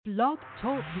Blog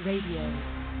Talk Radio.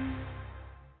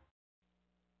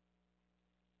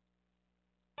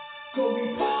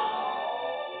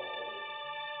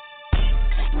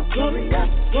 Glorious,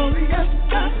 glorious,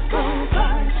 gospel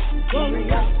vibes.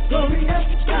 Glorious, glorious,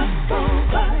 gospel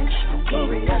vibes.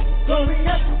 Glorious,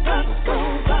 glorious,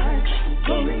 gospel vibes.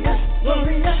 Glorious,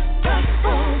 glorious,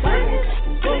 gospel vibes.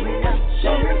 Glorious,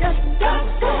 glorious,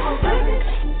 gospel vibes.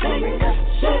 Glorious,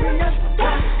 glorious,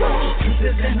 gospel. Truth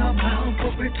is in our mouth,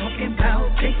 what we're talking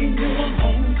about. Taking you on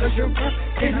home, cause you're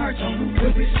in our zone.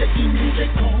 We'll be sitting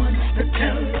music on the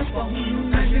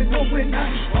telephone. Now you know we're not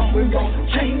wrong. We won't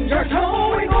change our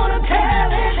tone. We're gonna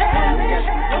tell it.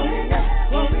 Glorious,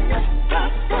 glorious,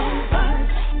 gospel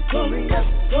vibes. Glorious,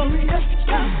 glorious,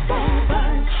 gospel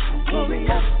vibes.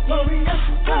 Glorious, glorious,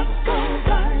 gospel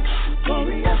vibes.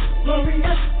 Glorious,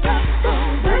 glorious, gospel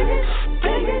vibes.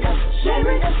 Sing it up, share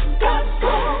it up,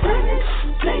 gospel vibes.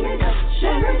 Sing it up,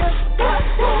 share it up,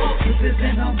 gospel. Truth is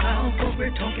in our mouth, what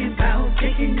we're talking about.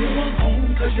 Taking you on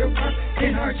home, cause you're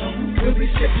in our zone. We'll be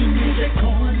sitting music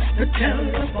on the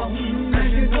telephone. Now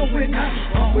you know we're not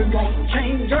wrong. We won't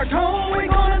change our tone. We're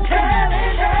gonna tell it.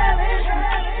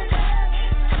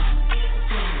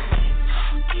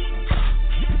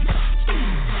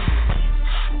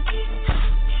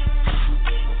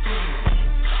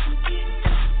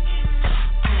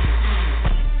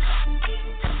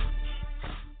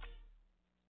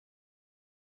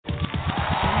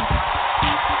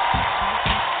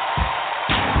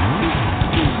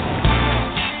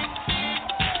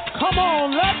 Come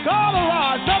on, let God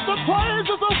arise. Let the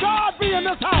praises of God be in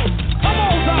this house. Come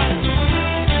on, Zion.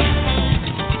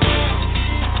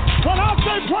 When I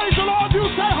say praise the Lord, you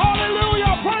say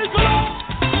hallelujah. Praise the Lord.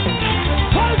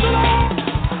 Praise the Lord.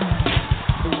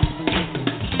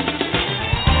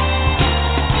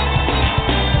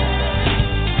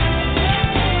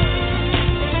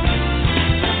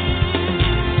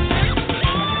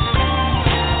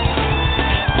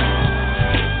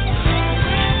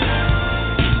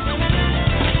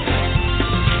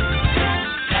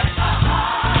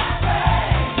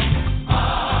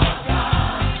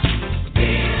 Be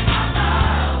my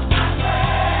love.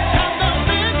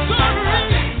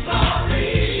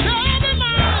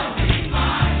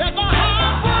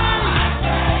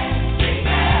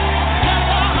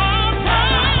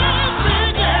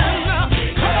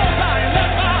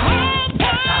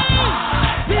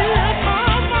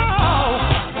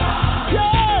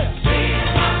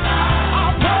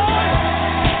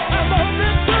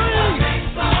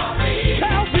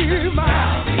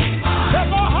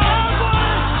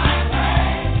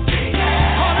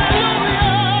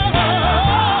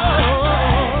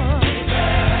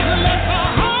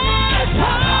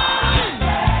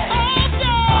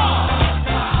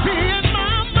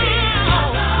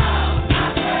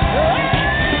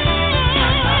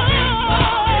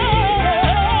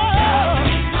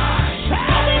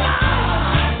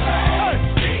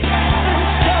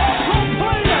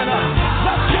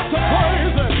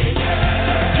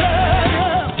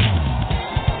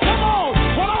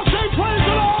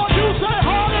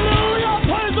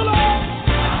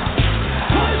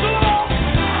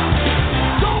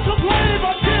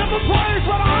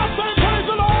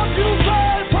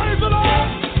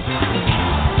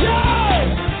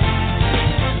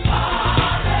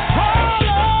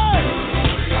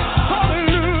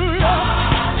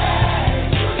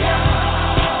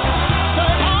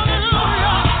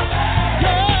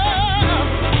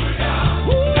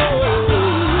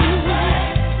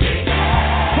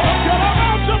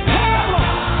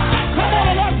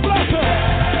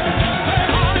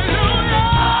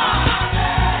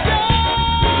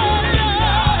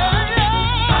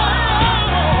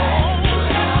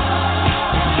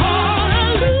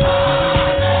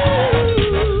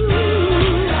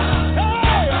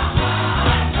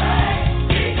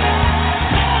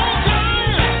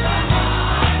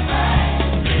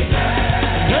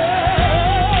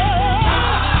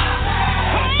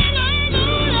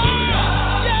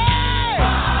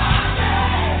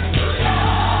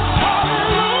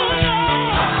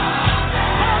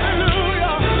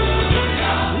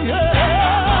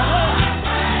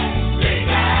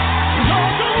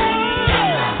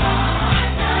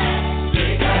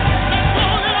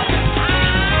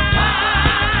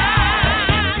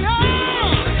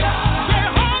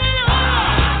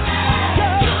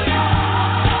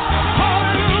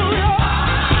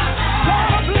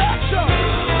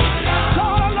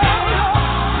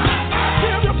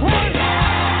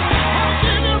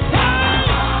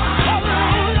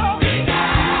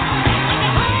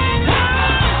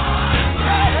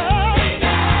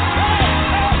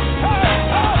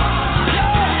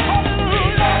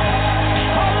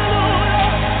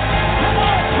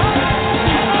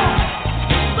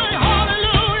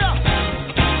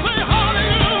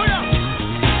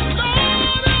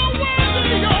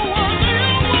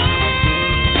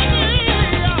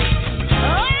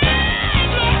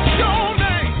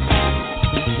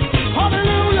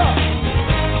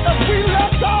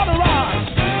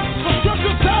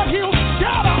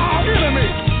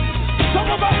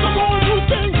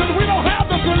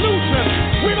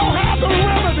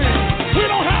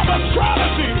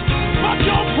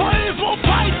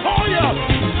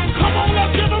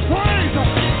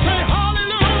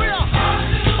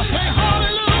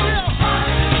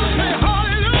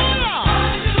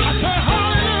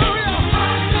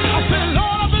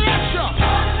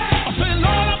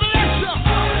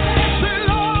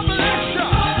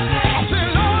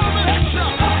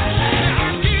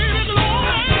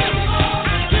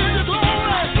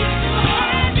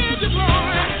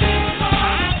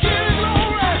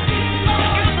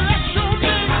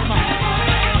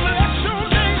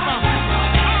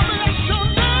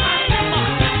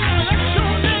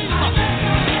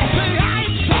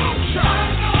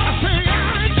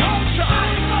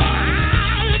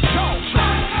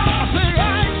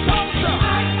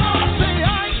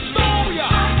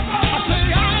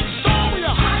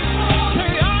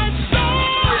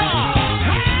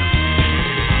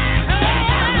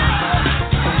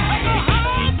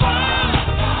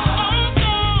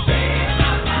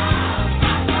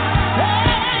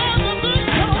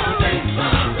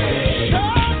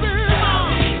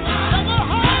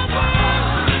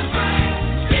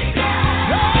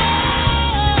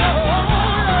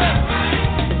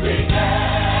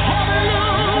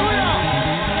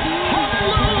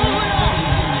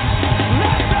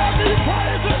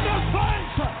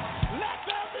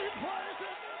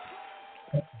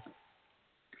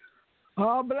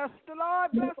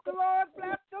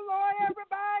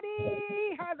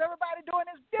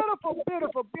 doing this beautiful,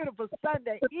 beautiful, beautiful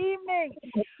Sunday evening?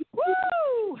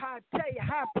 Woo! I tell you,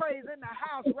 high praise in the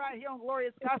house right here on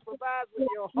Glorious Gospel Vibes with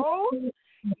your host,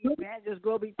 Evangelist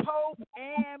Globee Pope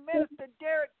and Minister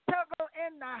Derek Tuggle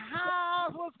in the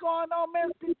house. What's going on,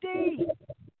 Mr. D?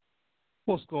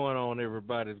 What's going on,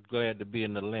 everybody? Glad to be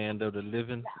in the land of the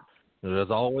living.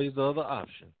 There's always the other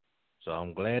option. So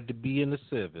I'm glad to be in the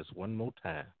service one more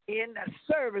time. In the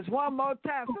service one more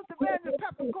time. Sister Evangelist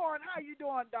Peppercorn, how you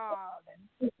doing, darling?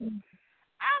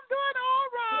 I'm doing all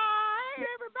right,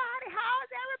 everybody. How's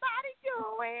everybody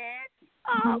doing?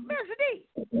 Mr. D,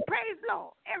 praise the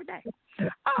Lord, every day.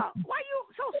 Why you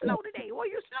so slow today? Well,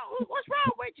 you slow. What's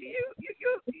wrong with you?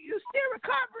 You still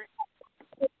recovering?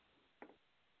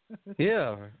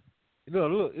 Yeah.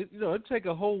 Look, it take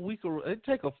a whole week, it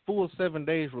take a full 7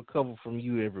 days recover from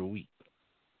you every week.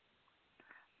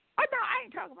 Oh, no, I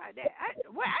ain't talking about that. I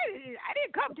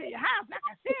didn't come to your house like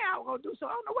I said I was going to do, so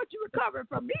I don't know what you recovering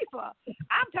from me for.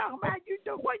 I'm talking about you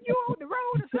on the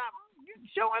road or something, you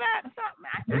showing out or something.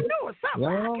 I know it's something.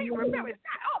 I can't remember. It's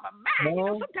not on my mind. You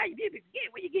know, sometimes you did forget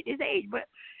when you get this age, but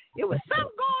it was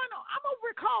something going on. I'm going to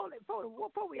recall it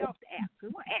before we off the app,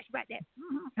 because we'll ask about that.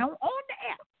 I'm on the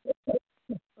app.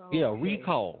 Okay. Yeah,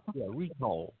 recall.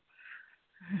 Woo.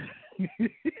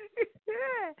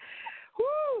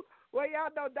 Well,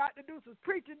 y'all know Dr. Deuce was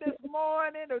preaching this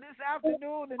morning or this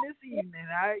afternoon and this evening.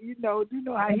 You know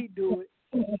how he do it.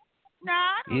 Nah,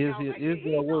 I don't know. Is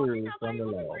there words from the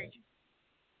Lord?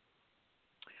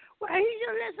 Well, he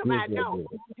should let somebody know.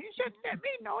 He shouldn't let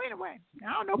me know anyway.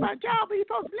 I don't know about y'all, but he's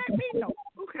supposed to let me know.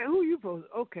 Okay, who you supposed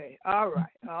to? Okay, all right.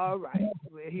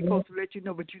 Well, he's supposed to let you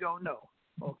know, but you don't know.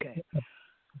 Okay.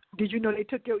 Did you know they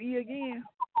took your E again?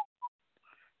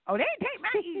 Oh, they didn't take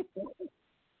my E.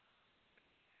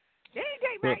 They didn't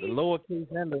take my The E.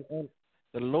 lowercase and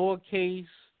the lowercase,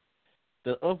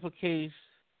 the uppercase,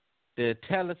 the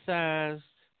italicized,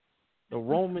 the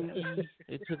Roman E.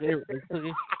 They took it.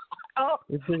 All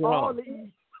the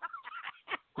E.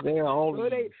 They're all well,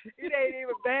 it ain't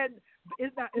even banned.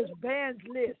 It's banned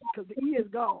list because the E is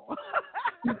gone.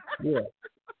 Yeah.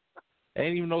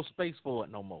 Ain't even no space for it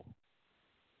no more.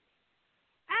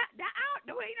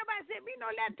 Ain't nobody sent me no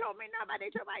letter, told me nobody.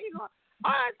 They told me if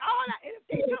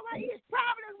they told me it's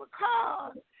probably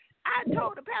because I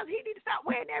told the pastor he need to stop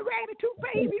wearing that raggedy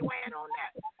toupee he be wearing on the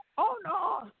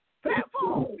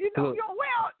platform. You got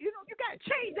to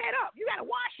change that up. You got to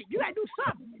wash it. You got to do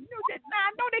something. I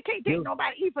know they can't take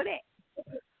nobody E for that.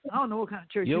 I don't know what kind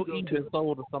of church your you go E to. is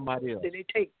sold to somebody else. Did they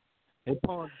take? They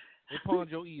pawned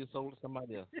your E is sold to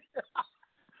somebody else.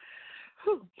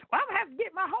 Well, I'm going to have to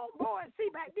get my homeboy and see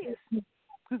about this.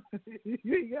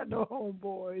 You ain't got no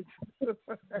homeboys. No,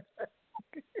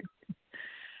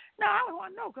 I don't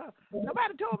want to know because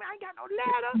nobody told me. I ain't got no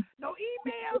letter, no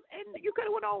emails, and you could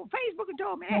have went on Facebook and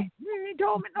told me that. Nobody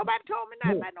told me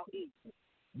nothing about no E.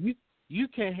 You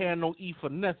can't have no E for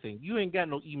nothing. You ain't got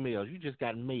no emails. You just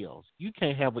got mails. You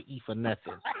can't have an E for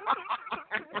nothing.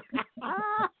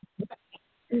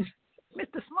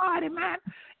 Mr. Smarty, man,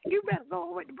 you better go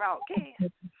on with the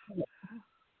broadcast.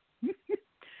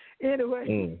 Anyway.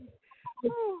 Anyway,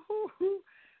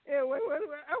 I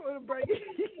want to bring it.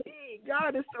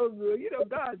 God is so good. You know,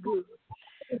 God's good.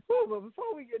 But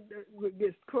before we get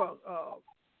crunk,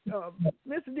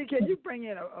 Mr. D, can you bring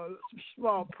in a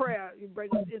small prayer? You bring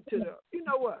us into you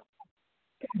know what?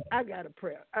 I got a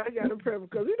prayer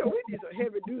because, we need some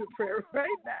heavy-duty prayer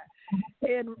right now.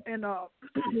 And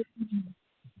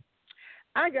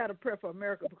I got a prayer for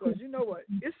America because you know what?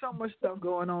 It's so much stuff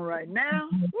going on right now.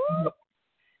 Woo!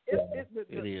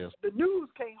 It is. The news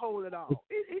can't hold it all.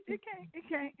 It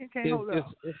can't hold it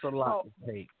all. It's a lot to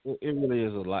take. It really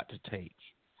is a lot to take.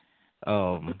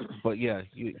 But yeah,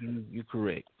 you're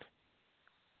correct.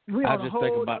 I just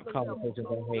think about the conversations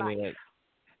I had.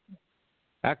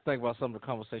 I think about some of the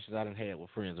conversations I done had with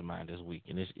friends of mine this week,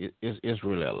 and it's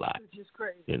really a lot. It's just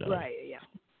crazy, you know? Right? Yeah.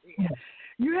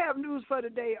 You have news for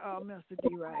today, Mr.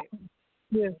 D, right?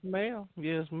 Yes, ma'am. Oh,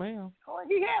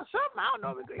 he has something. I don't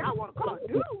know if y'all want to call it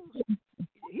news.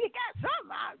 He got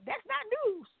something. That's not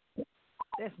news.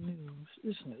 That's news.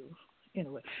 It's news.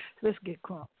 Anyway, let's get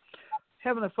crunk.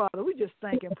 Heavenly Father, we just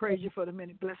thank and praise you for the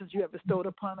many blessings you have bestowed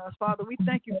upon us. Father, we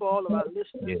thank you for all of our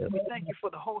listeners. Yeah. And we thank you for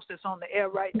the host that's on the air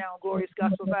right now, Glorious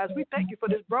Gospel Vibes. We thank you for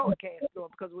this broadcast, Lord,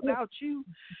 because without you,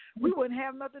 we wouldn't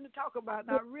have nothing to talk about.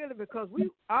 Not really, because we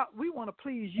want to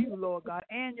please you, Lord God,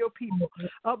 and your people,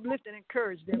 uplift and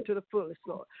encourage them to the fullest,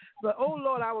 Lord. But, oh,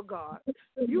 Lord, our God,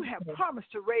 you have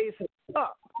promised to raise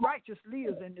up righteous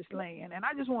leaders in this land. And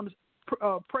I just want to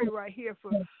pray right here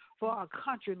for for our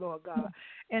country, Lord God.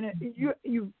 And you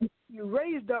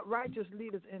raised up righteous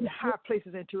leaders in high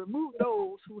places and to remove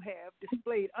those who have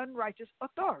displayed unrighteous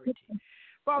authority.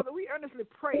 Father, we earnestly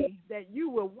pray that you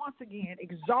will once again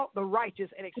exalt the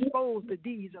righteous and expose the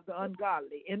deeds of the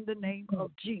ungodly in the name of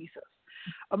Jesus.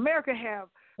 America have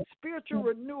spiritual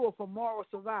renewal for moral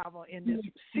survival in this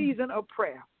season of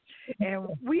prayer. And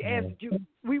we ask you,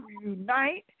 we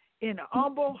unite in a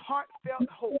humble, heartfelt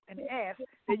hope and ask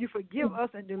that you forgive us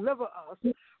and deliver us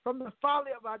from the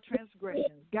folly of our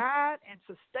transgressions. Guide and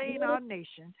sustain our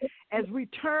nation as we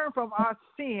turn from our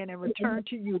sin and return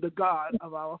to you, the God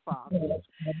of our fathers.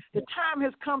 The time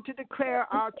has come to declare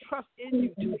our trust in you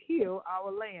to heal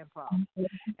our land, Father.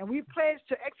 And we pledge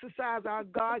to exercise our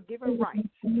God-given rights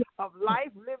of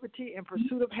life, liberty, and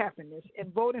pursuit of happiness in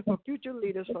voting for future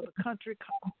leaders for the country,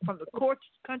 from the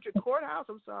country courthouse,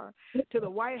 to the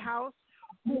White House,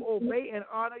 who obey and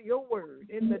honor your word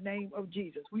in the name of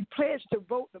Jesus. We pledge to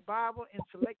vote the Bible in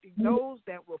selecting those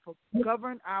that will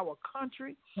govern our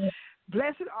country.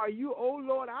 Blessed are you, O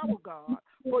Lord our God,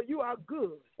 for you are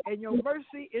good, and your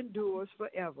mercy endures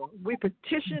forever. We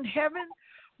petition heaven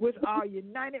with our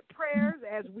united prayers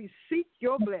as we seek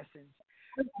your blessings,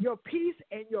 your peace,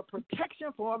 and your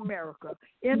protection for America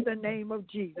in the name of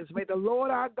Jesus. May the Lord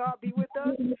our God be with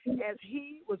us as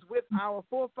he was with our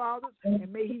forefathers, and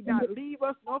may he not leave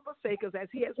us nor forsake us as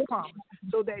he has promised,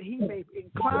 so that he may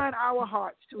incline our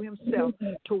hearts to himself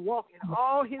to walk in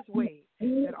all his ways,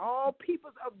 that all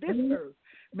peoples of this earth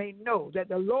may know that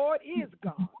the Lord is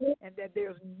God and that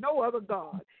there's no other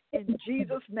God. In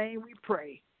Jesus' name we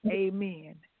pray.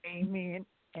 Amen. Amen.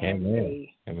 And amen.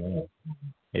 Amen.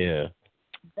 Yeah.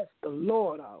 That's the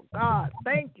Lord our God.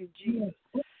 Thank you, Jesus.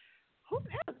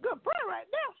 That's a good prayer right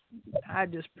there. I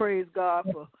just praise God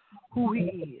for who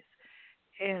he is.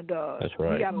 And that's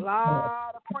right. We got a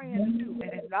lot of praying to do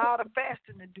and a lot of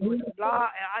fasting to do. And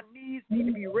our knees need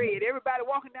to be red. Everybody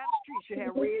walking down the street should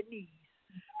have red knees,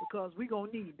 because we're going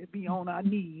to need to be on our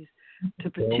knees to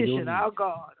petition our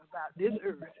God about this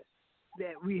earth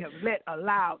that we have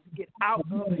allowed to get out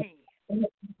of hand.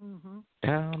 Mm-hmm.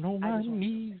 Down on my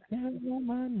knees.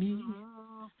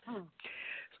 Mm-hmm.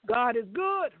 God is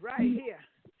good right here.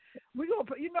 We gonna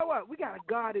put, you know what? We got a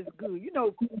God is good. You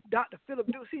know, Dr. Philip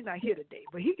Dukes, he's not here today,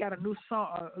 but he got a new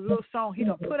song, a little song he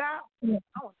done put out.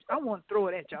 I want to throw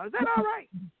it at y'all. Is that all right?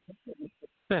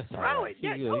 That's all right. Throw it.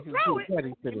 Yeah, go throw it. It might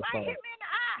hit me in the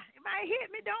eye. It might hit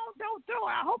me. Don't throw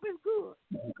it. I hope it's good.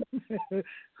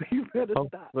 You better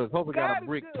stop. Look, hope we got a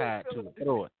brick tied to it.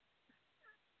 Throw it.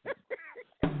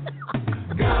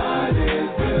 God is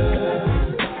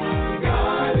good.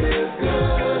 God is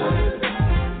good.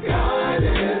 God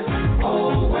is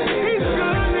always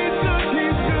good.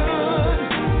 He's good.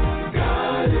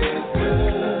 God is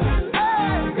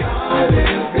good. God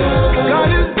is good.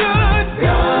 God is good.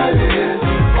 God is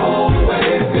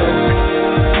always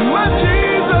good. My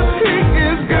Jesus, he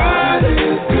is good.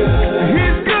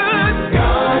 He's good.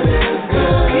 God is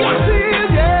good. Yes, he is.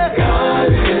 Yeah. God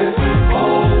is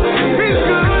always good. He's good.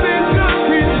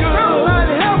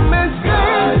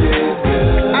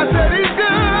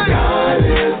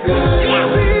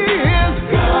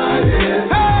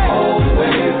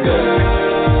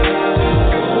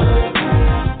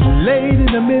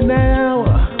 Midnight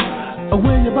hour,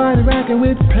 when your body racking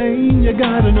with pain, you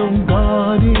gotta know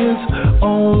God is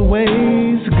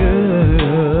always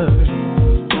good.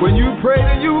 When you pray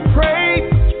and you pray,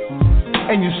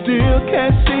 and you still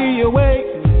can't see your way,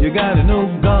 you gotta know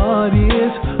God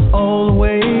is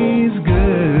always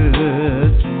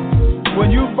good.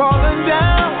 When you've fallen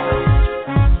down,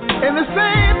 and the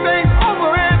same thing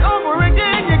over and over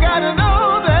again, you gotta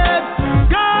know that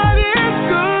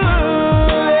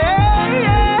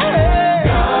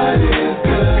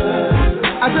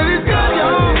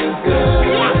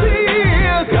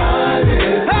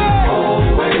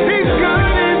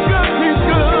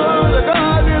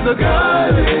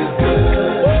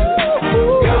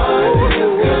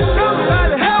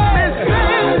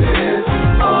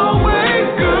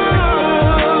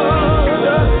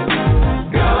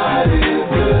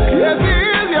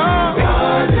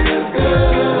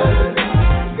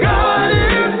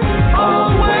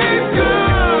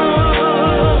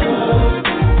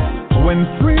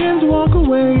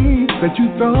you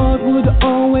thought would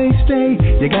always stay,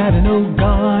 you gotta know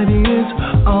God is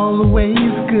always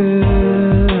good.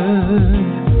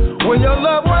 When your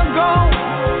loved one's gone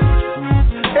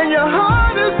and your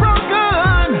heart is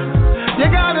broken, you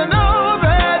gotta know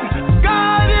that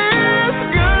God is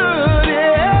good.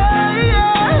 Yeah,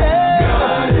 yeah.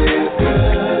 God is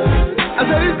good. I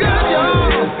said he's good,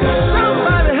 y'all.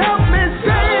 Somebody help me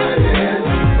say it.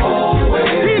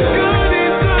 He's good,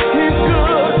 he's good.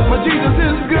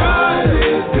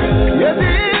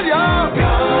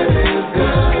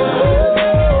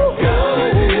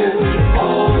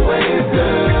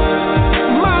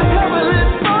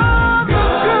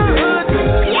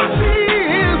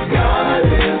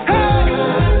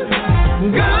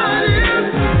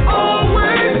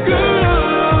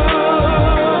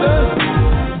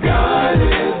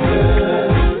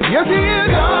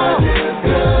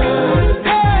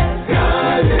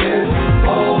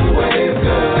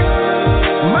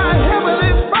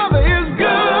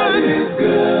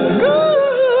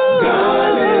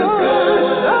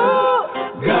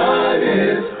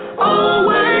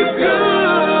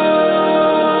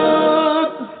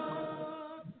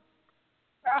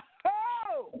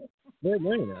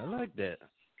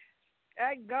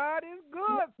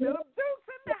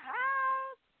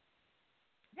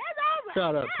 right.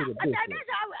 Shout out to the bishop.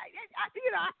 That's all right.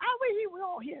 I wish he was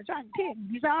on here trying to tell me.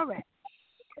 He's all right.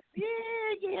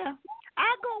 Yeah.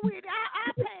 I'll go with it.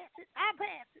 I'll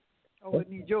pass it. Oh, it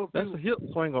needs your That's a hip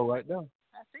swinger right there.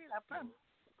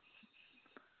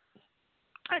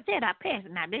 I said I pass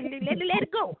it now. Let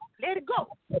it go. Let it go.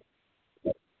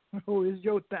 Oh, it's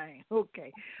your thing.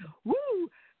 Okay. Woo!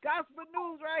 Gospel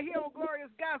news right here on Glorious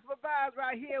Gospel Vibes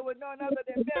right here with none other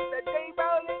than Mr.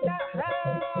 J-Bone in the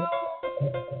house.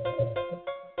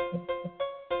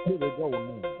 Here we go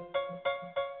now.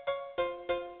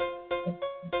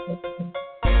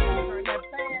 Turn that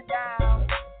fan down.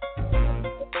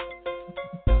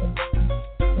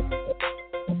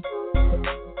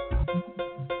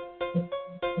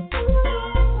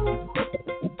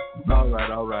 All right.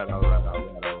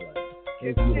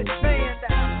 Get the fan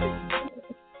down,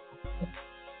 please.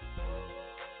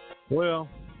 Well,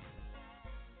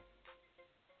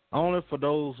 only for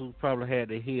those who probably had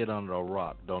their head under a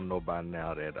rock don't know by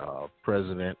now that our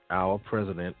President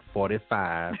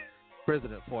 45,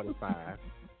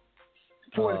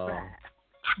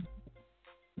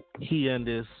 he and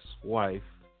his wife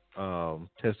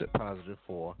tested positive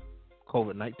for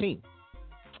COVID-19.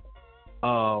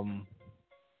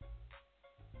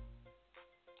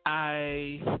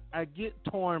 I get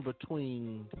torn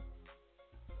between,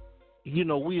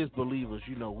 we as believers,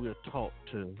 we're taught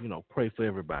to, pray for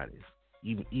everybody,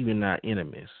 even our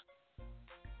enemies.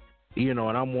 And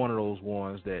I'm one of those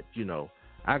ones that,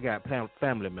 I got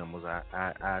family members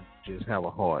I just have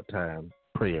a hard time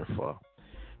praying for.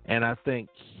 And I think,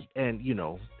 and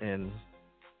ooh,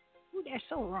 that's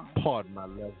so wrong. Pardon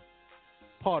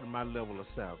my level of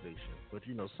salvation. But,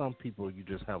 some people you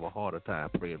just have a harder time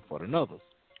praying for than others.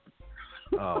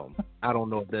 I don't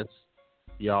know if that's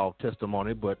y'all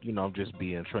testimony, but, I'm just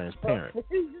being transparent.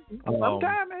 Sometimes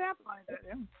it happens like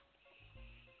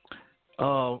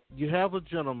that, you have a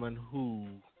gentleman who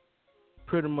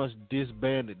pretty much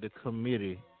disbanded the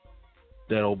committee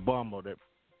that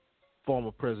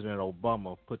former President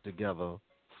Obama put together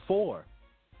for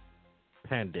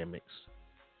pandemics.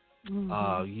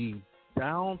 Mm-hmm. He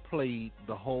downplayed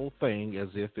the whole thing as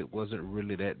if it wasn't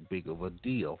really that big of a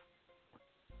deal.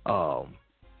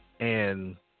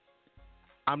 And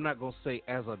I'm not going to say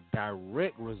as a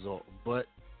direct result, but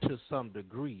to some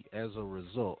degree as a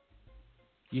result,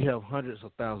 you have hundreds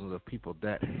of thousands of people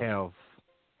that have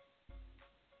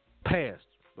passed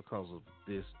because of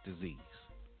this disease.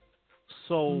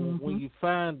 So when you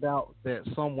find out that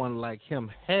someone like him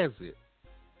has it,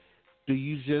 do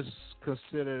you just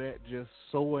consider that just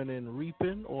sowing and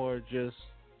reaping, or just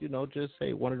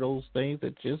say one of those things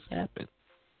that just happened?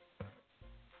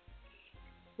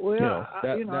 Well,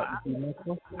 I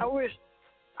wish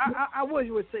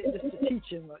you would say just to teach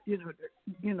him,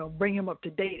 bring him up to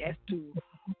date as to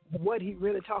what he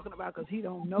really talking about, because he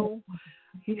don't know.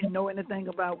 He didn't know anything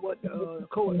about what the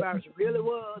COVID virus really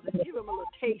was, and give him a little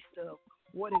taste of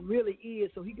what it really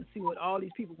is, so he can see what all these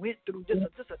people went through. Just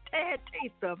a tad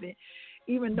taste of it,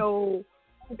 even though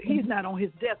he's not on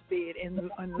his deathbed, and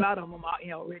a lot of them are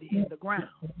already in the ground.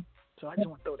 So I just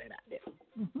want to throw that out there.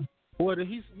 Mm-hmm. Well,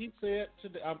 he said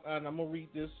today, and I'm gonna read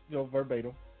this,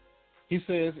 verbatim. He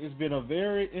says it's been a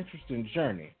very interesting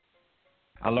journey.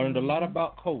 I learned a lot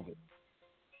about COVID.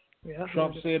 Yeah,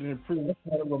 Trump said in the previous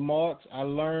remarks, I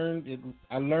learned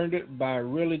it by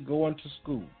really going to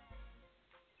school.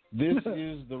 This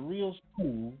is the real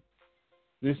school.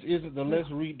 This isn't the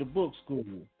let's read the book school.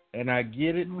 And I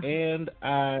get it and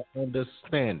I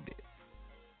understand it.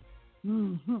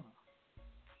 Mm-hmm.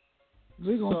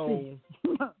 We're gonna see.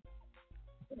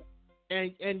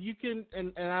 And you can,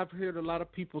 and I've heard a lot of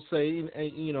people say,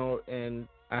 and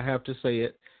I have to say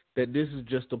it, that this is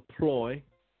just a ploy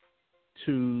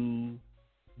to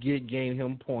gain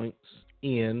him points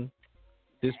in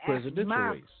this presidential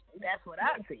race. That's what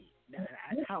I see.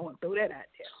 I want to throw that out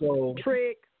there. So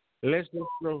trick. Let's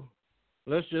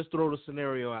just throw the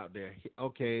scenario out there.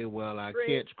 Okay, well, I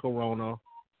catch corona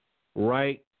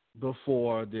right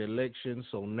before the election,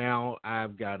 so now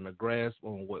I've gotten a grasp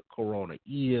on what corona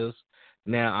is.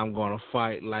 Now I'm going to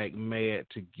fight like mad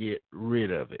to get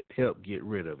rid of it, help get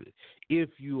rid of it. If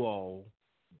you all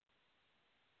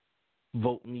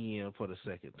vote me in for the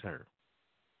second term.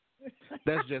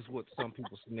 That's just what some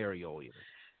people's scenario is.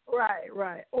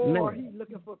 Right. Or he's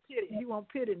looking for pity. He won't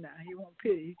pity now. He won't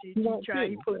pity. He's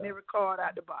pulling every card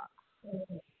out the box.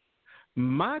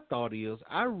 My thought is,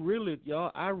 I really,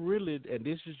 and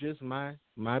this is just my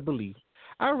belief,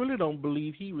 I really don't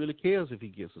believe he really cares if he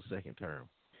gets a second term.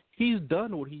 He's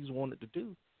done what he's wanted to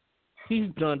do. He's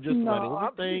done just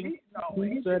about everything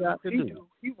he set out to do.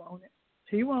 He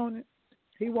want it.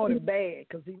 He wanted bad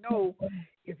because he know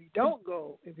if he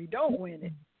don't win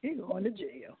it, he going to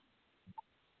jail.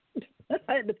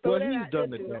 I had to throw that out there.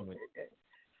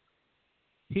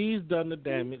 He's done the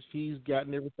damage. He's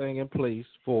gotten everything in place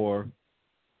for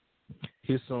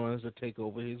his sons to take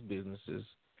over his businesses.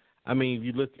 I mean, if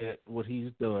you look at what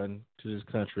he's done to this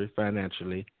country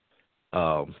financially,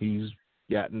 he's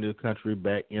gotten the country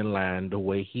back in line the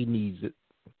way he needs it,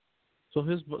 so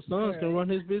his sons can run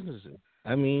his businesses.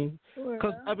 I mean,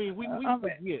 because we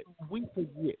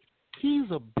forget he's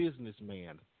a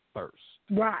businessman first.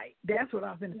 Right. That's what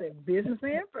I was going to say.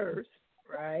 Businessman first.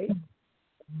 Right.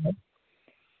 That's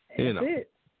it.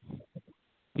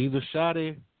 He's a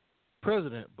shoddy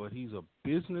president, but he's a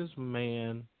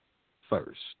businessman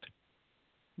first.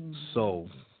 Mm-hmm. So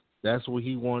that's what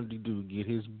he wanted to do, get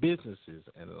his businesses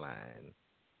in line,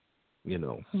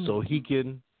 so he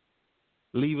can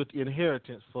leave an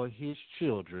inheritance for his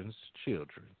children's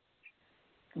children.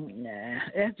 Nah,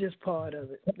 that's just part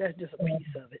of it. That's just a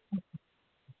piece of it.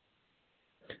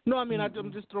 No, I mean,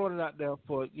 I'm just throwing it out there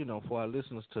for, for our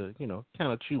listeners to,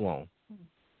 kind of chew on.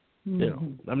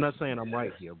 Mm-hmm. I'm not saying I'm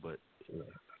right here, but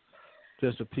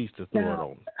just a piece to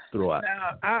throw out.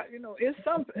 Now, it's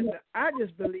something. I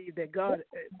just believe that God,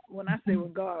 when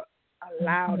God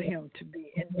allowed him to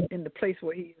be in the place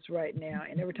where he is right now,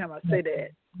 and every time I say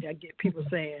that, I get people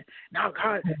saying, "No,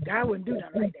 God wouldn't do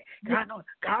nothing like that.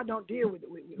 God don't deal with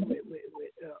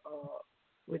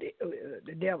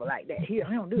the devil like that. He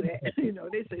don't do that."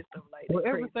 They say stuff like that. Well,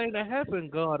 everything that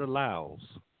happened, God allows.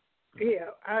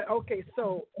 Yeah. Okay.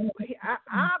 So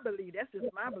I believe that's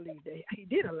just my belief that he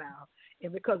did allow,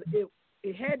 and because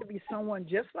it had to be someone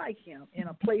just like him in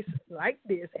a place like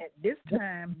this at this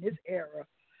time, this era,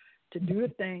 to do the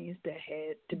things that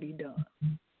had to be done.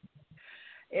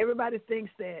 Everybody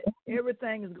thinks that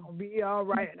everything is going to be all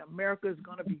right and America is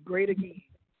going to be great again.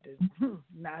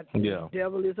 The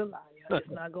devil is a liar. It's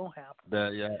not going to happen.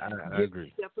 I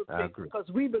agree. Because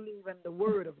we believe in the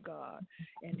word of God,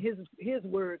 and his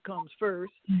word comes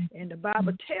first, and the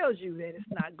Bible tells you that it's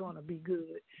not going to be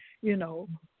good.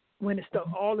 When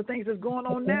all the things that's going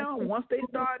on now, once they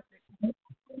start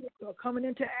coming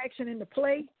into action into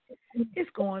play, it's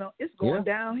going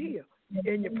downhill.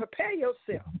 And you prepare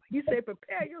yourself. He said,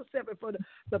 prepare yourself for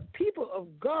the people of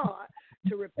God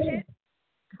to repent,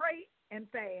 pray, and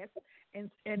fast,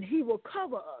 and he will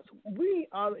cover us.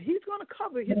 He's going to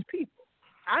cover his people.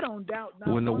 I don't doubt not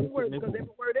one word, because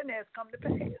every word in there has come to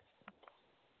pass.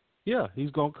 Yeah,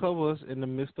 he's going to cover us in the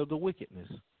midst of the wickedness.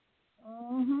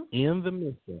 Mm-hmm. In the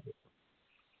midst of it.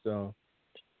 So,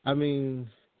 I mean,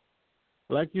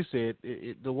 like you said,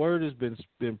 the word has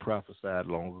been prophesied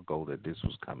long ago that this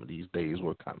was coming. These days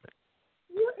were coming,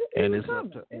 and it's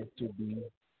up to us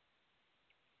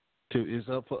it's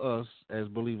up for us as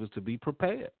believers to be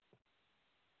prepared.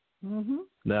 Mm-hmm.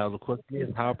 Now the question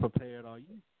is, how prepared are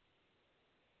you?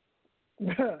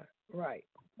 Right.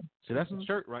 See, that's a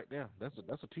shirt right there. That's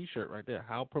a T-shirt right there.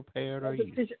 How prepared are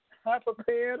you? How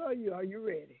prepared are you? Are you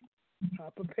ready? How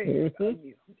prepared are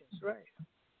you? That's right.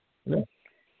 Yeah.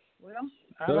 Well,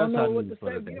 I don't know what to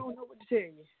say. We don't know what to tell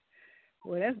you.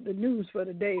 Well, that's the news for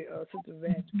the day, Sister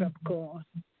Evangelist Peppercorn.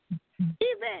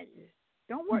 Evangelist,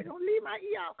 don't worry, don't leave my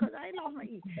E out because I ain't lost my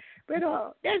E. But that's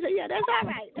all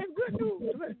right. That's good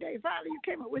news for the day. Finally, you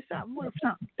came up with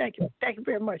something. Thank you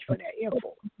very much for that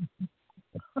info.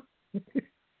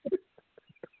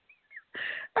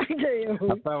 I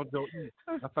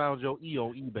found your E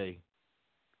on eBay.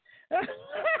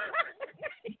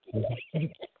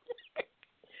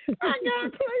 I gotta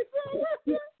play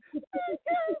something.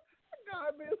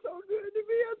 God been so good to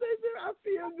me. I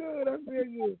feel good.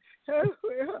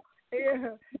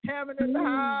 Yeah, having in the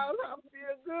house, I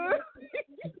feel good.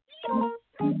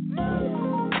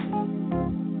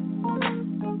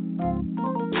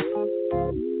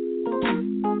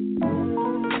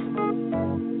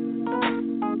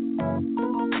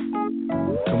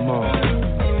 Come on.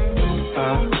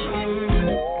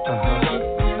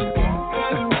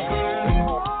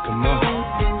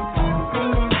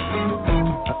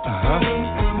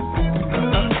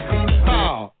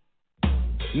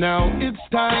 Now it's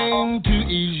time to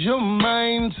ease your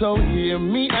mind, so hear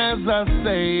me as I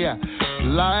say,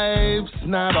 life's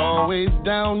not always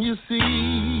down, you see.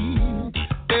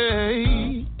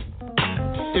 Hey.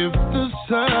 If the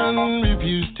sun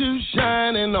refuses to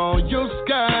shine and all your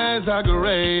skies are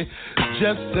gray,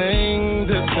 just sing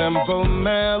this simple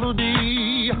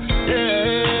melody.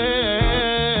 Yeah.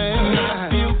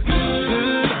 Feel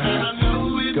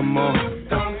good. Come on.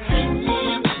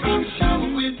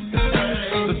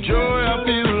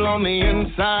 On the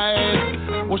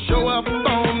inside will show up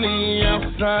on the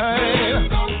outside.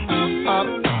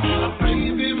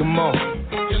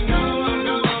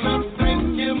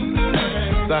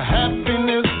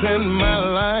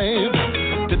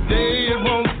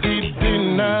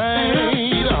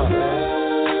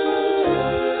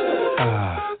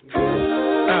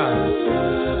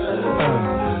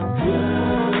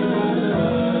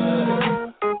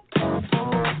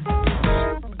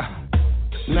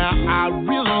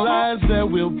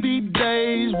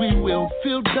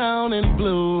 down and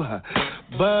blue,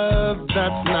 but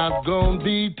that's not gonna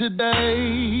be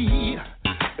today.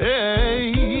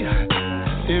 Hey,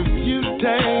 if you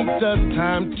take the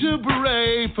time to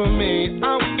pray for me,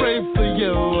 I'll pray for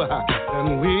you,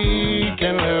 and we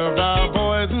can lift our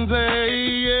voice and say,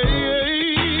 yeah,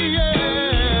 yeah.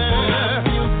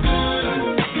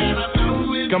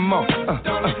 Come on.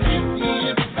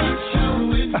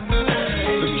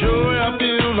 The joy I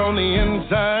feel on the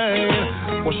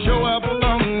inside will show up on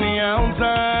the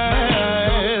outside.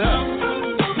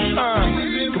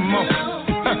 Come on.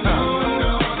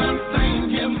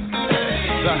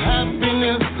 The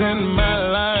happiness in my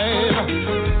life,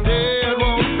 there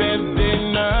won't be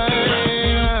denied.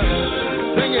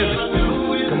 Sing it.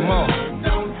 Come on.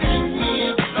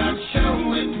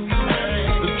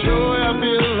 The joy I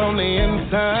feel on the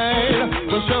inside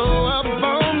will show up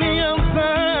on the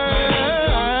outside.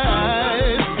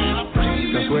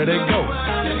 That's where they go.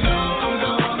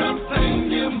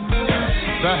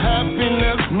 The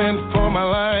happiness meant for my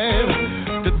life,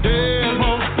 today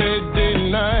won't be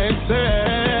denied.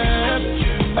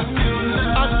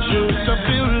 I choose to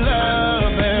feel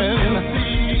love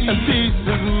and peace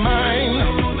is mine.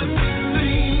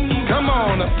 Come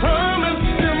on, promise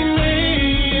to me,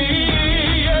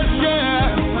 yes,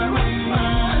 yeah.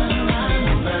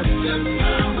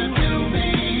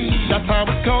 That's how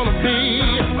it's gonna be.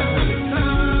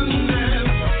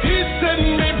 He set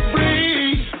me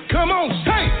free. Come on,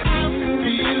 say.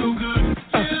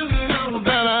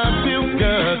 That I feel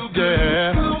good,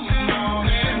 yeah.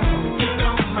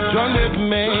 Join with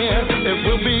me, it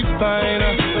will be fine.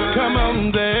 Come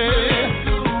on, there.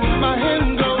 My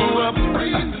hand go up.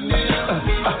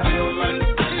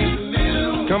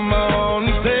 Come on,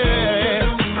 there.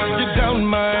 You don't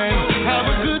mind. Have a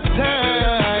good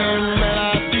time, and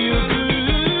I feel good.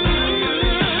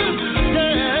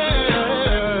 Yeah.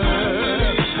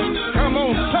 Come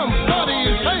on, somebody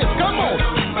say it. Come on.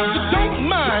 You don't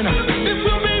mind. It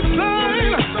will be fine.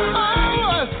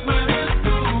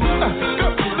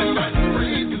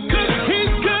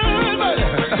 He's good.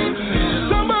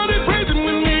 Somebody praise him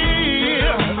with me.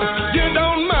 You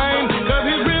don't mind, 'cause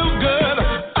he's real good.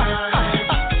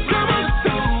 Come on,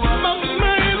 my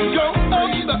mind go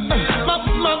up.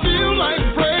 My feel like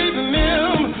praising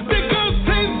him, because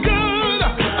he's good.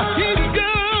 He's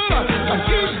good.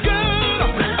 He's good.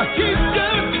 He's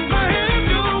good. My hands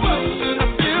go up. I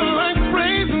feel like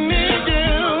praising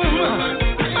him.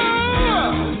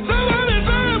 Somebody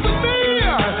dance with me.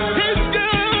 He's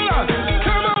good.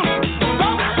 Come on.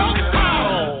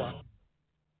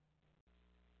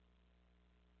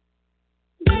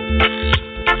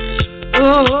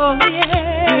 Oh,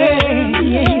 yeah,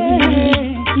 yeah, yeah.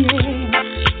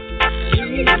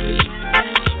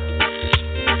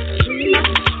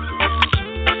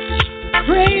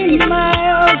 Bring my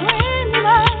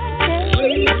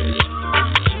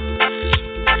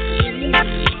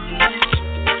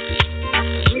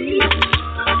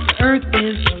earth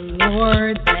is the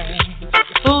Lord's and the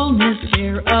fullness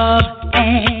thereof,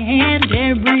 and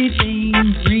everything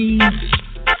green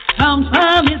comes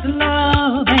from His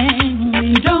love, and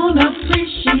we don't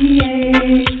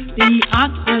appreciate the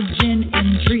oxygen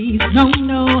in trees. No,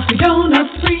 we don't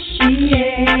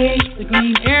appreciate the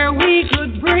clean air we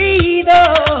could breathe.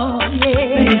 Oh,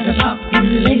 yeah. There's a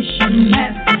population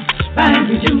massive by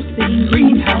reducing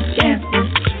greenhouse gases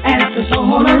as the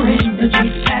solar energy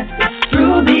passes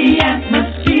through the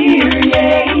atmosphere.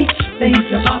 Yeah.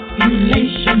 There's a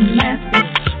population massive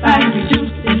by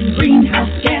reducing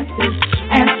greenhouse gases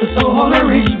as the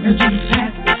solar energy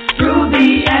passes through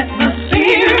the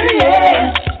atmosphere.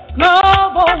 Yeah.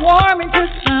 Global warming to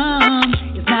some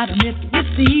is not a myth we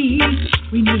see.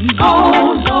 We need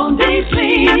ozone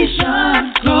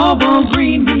depletion, global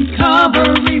green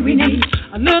recovery. We need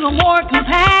a little more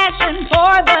compassion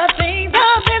for the things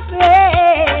of this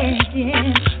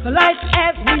land. The life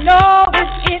as we know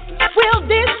it will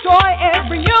destroy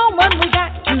every human. We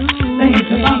got to think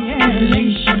about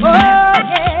population. Oh,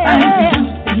 yeah. By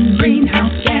reducing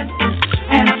greenhouse gases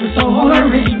as the solar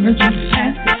energy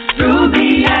passes through the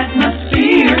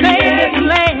atmosphere.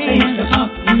 Think the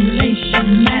population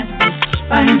massive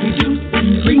by reducing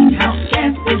greenhouse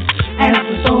gases as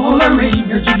the solar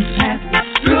energy passes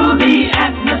through the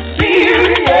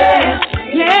atmosphere. Yeah,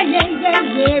 yeah, yeah, yeah,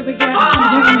 yeah. We got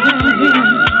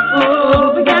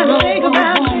we got to think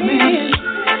about this.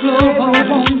 Global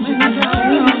warming.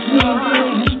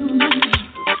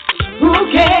 Who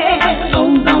cares?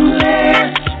 Ozone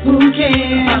layer. Who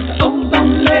cares?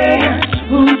 Ozone layer.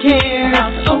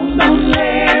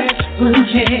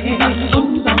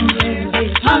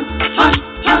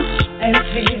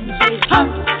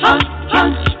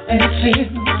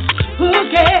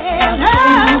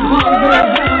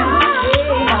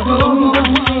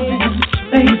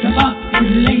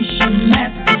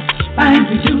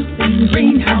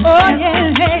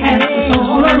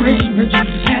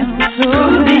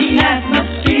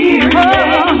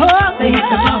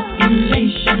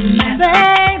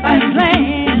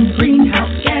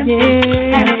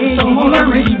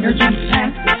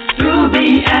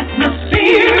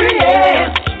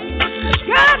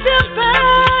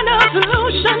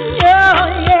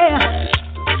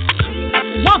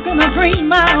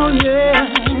 about,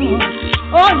 yeah.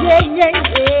 Oh, yeah, yeah,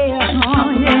 yeah. Oh,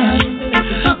 yeah.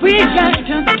 We got to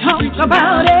talk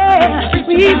about it.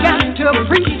 We got to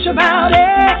preach about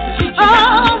it.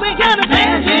 Oh, we got to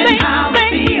think about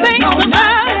it.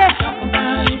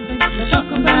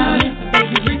 Talk about it.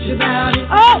 Preach about it.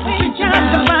 Oh, we got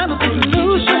to find a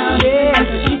solution, yeah.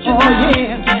 Oh,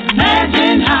 yeah.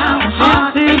 Imagine how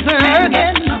hard this is earth.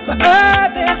 The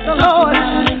earth is the Lord.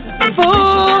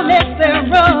 Fullness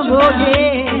thereof, oh,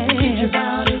 yeah.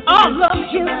 All of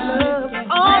His love.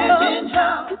 All of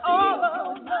love. All of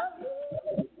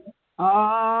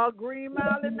Oh, Green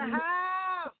Mile in the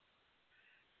house.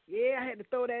 Yeah, I had to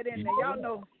throw that in there. Y'all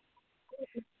know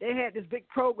they had this big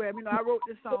program. You know, I wrote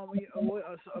this song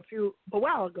a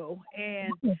while ago,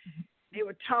 and they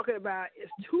were talking about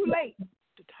it's too late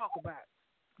to talk about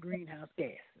greenhouse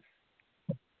gases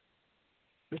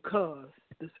because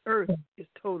this earth is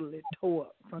totally tore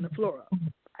up from the floor up.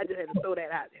 I just had to throw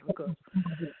that out there because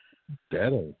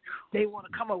they want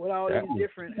to come up with all these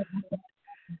different.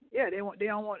 Yeah, they want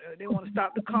to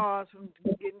stop the cars from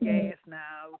getting gas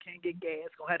now. We can't get gas.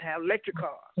 Gonna have to have electric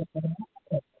cars.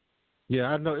 Yeah,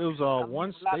 I know it was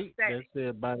one state that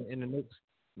said by in the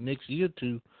next year or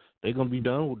two they're gonna be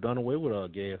done away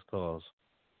with gas cars.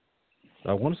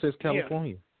 I want to say it's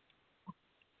California.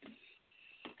 Yeah.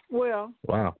 Well,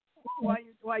 wow.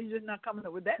 Why you just not coming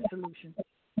up with that solution?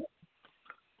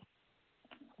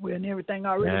 When everything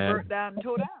already burnt down and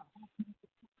tore down.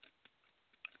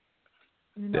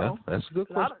 You know, yeah, that's a good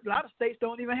question. A lot of states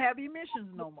don't even have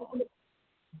emissions no more.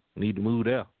 Need to move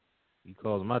there. You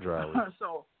causing my driveway.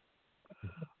 So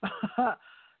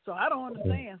I don't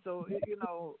understand. So, you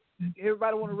know,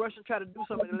 everybody want to rush and try to do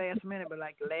something at the last minute, but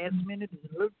like the last minute is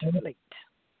a little too late.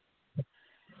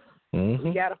 Mm-hmm.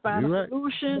 We got to find a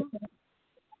solution.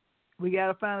 We got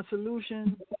to find a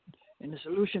solution, and the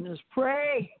solution is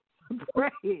pray.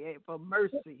 Pray for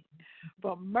mercy.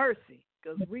 For mercy.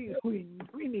 Because we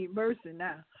need mercy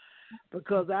now.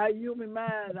 Because our human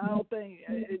mind, I don't think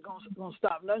it's going to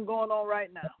stop. Nothing going on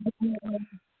right now.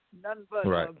 Nothing but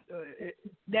right.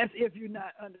 That's if you're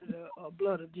not under the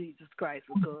blood of Jesus Christ,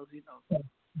 because, you know,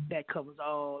 that covers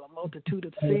all a multitude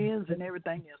of sins and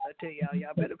everything else. I tell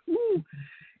y'all better,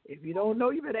 if you don't know,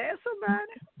 you better ask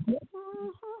somebody.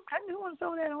 I just want to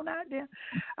throw that on out there.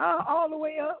 All the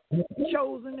way up,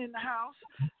 Chosen in the house.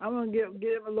 I'm going to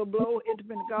give him a little blow.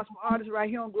 Independent gospel artist right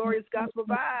here on Glorious Gospel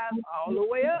Vibes. All the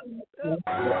way up.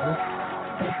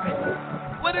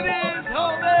 What it is,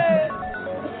 homie?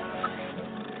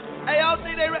 Hey, y'all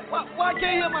see why I can't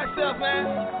hear myself, man?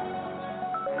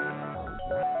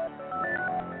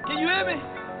 Can you hear me?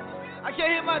 I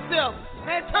can't hear myself.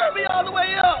 Man, turn me all the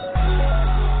way up.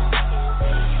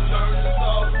 Turn us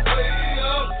all the way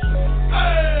up.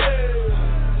 Hey!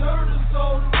 Turn us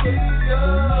all the way up.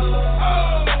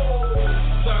 Oh!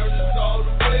 Turn us all the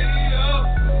way up.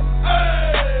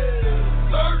 Hey!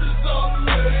 Turn us all the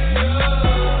way up.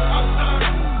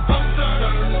 I'm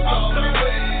turning us all the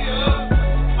way up.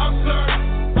 I'm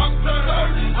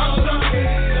turning all the way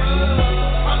up.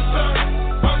 I'm turning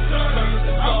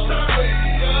all the way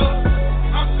up.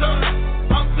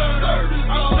 I'm turning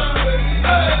all the way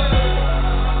up.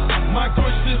 My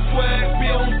Christian swag be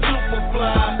on super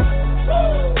fly.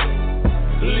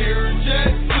 Lyric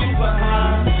jet super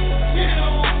high.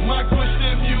 My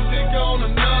Christian music on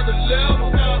another level.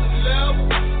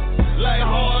 Like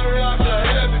hard rock or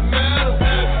heavy metal.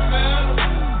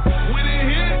 When it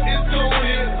hit, it's gon'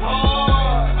 hit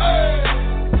hard. Ay.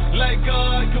 Like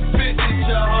God can fit in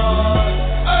your heart.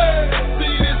 Ay.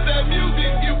 See, this that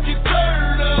music you can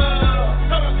turn up.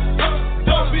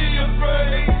 Don't be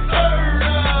afraid, turn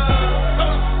up.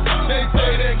 They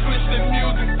say that Christian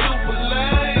music super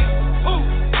lame.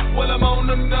 Well, I'm on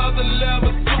another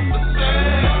level, super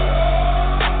sane.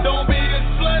 Don't be a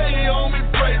slave, homie,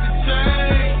 break the chain.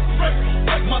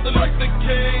 Mother Luther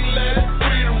King, let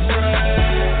freedom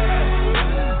reign.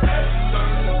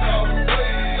 Turn us all the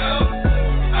way up.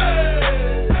 Hey.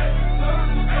 Turn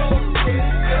us all the way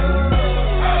up.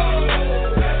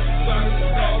 Turn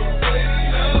us all the way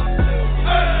up.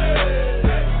 Hey.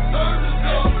 Turn us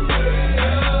all the way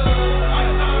up.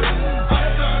 I'm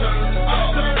turning all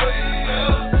the way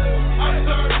up. I'm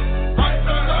turning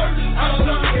all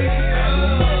the way up.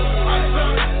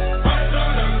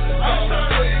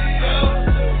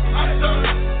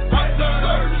 I'm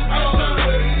turning all the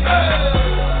way up.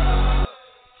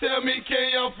 Tell me, can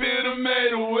y'all feel the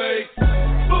made away?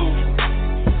 Boom.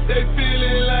 They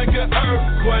feeling like an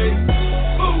earthquake.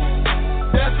 Boom.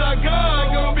 That's how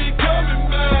God gon' be coming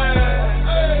back.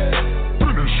 Hey.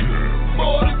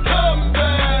 More to come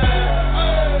back.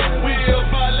 Hey. We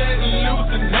about letting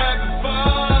loose and having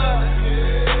fun.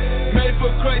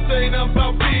 ain't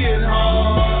about being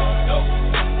hard.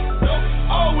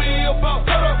 All we about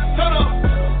turn up.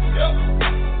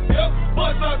 Yep.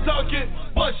 Boys not talking,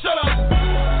 but shut up.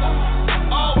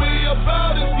 All we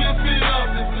about is lifting up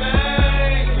this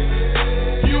lane.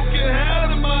 You can have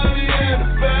the money and the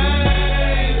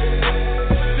fame.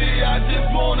 See, I just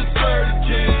wanna serve the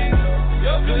king.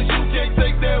 Cause you can't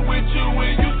take that with you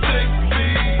when you take the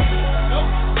lead.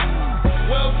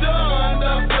 Well done,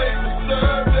 I played for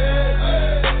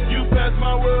service. You passed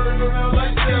my word around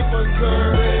like Stephen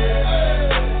Curry.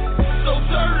 So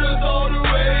turn us all the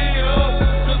way up.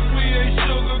 Cause we ain't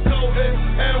sugarcoating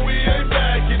and we ain't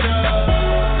backing up.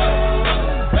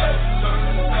 Turn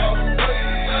us all the way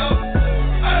up.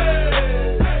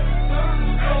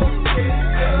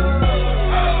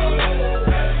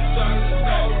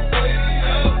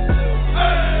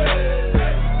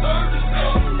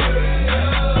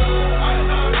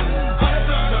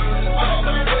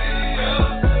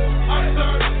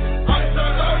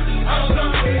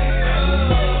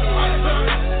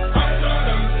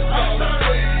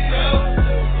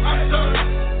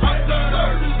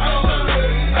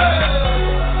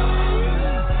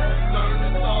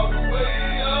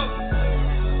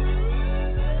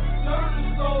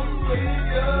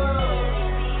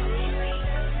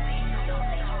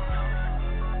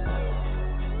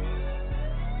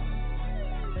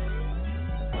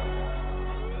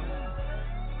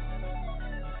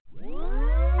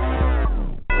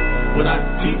 When I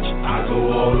teach, I go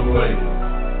all the way.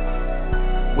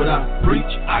 When I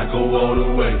preach, I go all the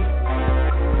way.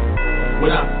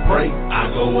 When I pray,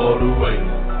 I go all the way.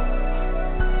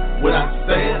 When I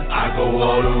stand, I go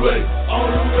all the way. All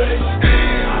the way.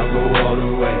 I go all the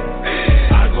way.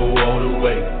 I go all the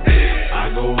way.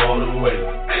 I go all the way.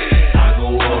 I go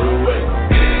all the way.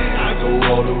 I go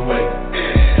all the way.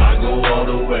 I go all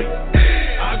the way.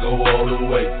 I go all the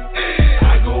way.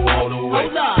 I go all the way.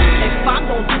 Hold up, if I'm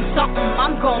gonna do something,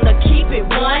 I'm gonna keep it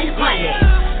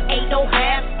 100. Ain't no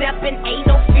half-stepping, ain't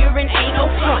no fearing, ain't no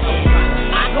fronting.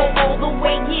 I go all the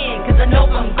way in, cause I know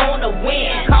I'm gonna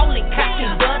win. Call it cocky,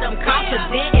 but I'm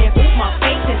confident in who my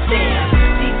faith is in.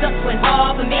 Jesus went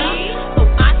hard for me, so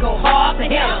I go hard for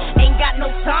him. Ain't got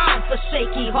no time for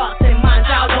shaky hearts and minds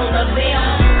out on a limb.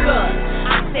 Cause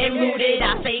I stay rooted,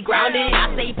 I stay grounded,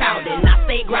 I stay pounding, I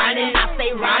stay grinding, I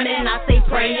stay rhyming, I stay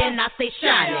praying, I stay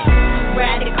shining.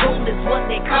 Radical is what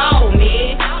they call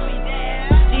me.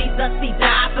 Jesus, he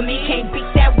died for me, can't beat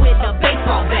that with a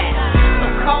baseball bat. So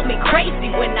call me crazy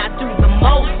when I do the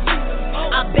most.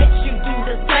 I bet you do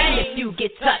the same if you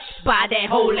get touched by that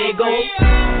Holy Ghost.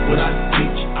 When I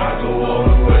teach, I go all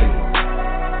the way.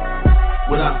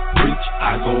 When I preach,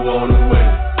 I go all the way.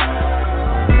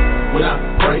 When I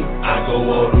pray, I go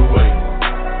all the way.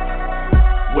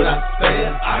 When I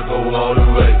stand, I go all the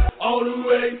way. All the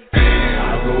way.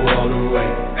 I go all the way.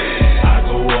 I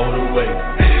go all the way.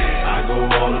 I go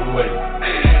all the way.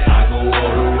 I go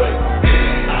all the way.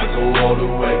 I go all the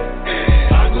way.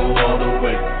 I go all the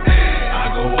way.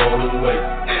 I go all the way.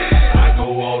 I go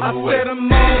all the way. I said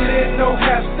I'm all in, no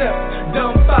half steps.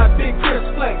 Dumb 5 big Chris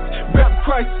flex. Rep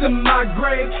Christ in my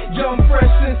grave. Young, fresh,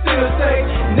 and still say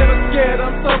never scared,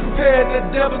 I'm so prepared. The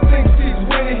devil thinks he's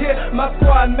winning here. My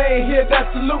squad made here,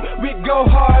 that salute. We go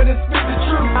hard and speak the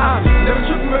truth. I'm never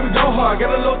tripping when we go hard.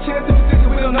 Got a low chance if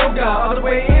we we don't know God. All the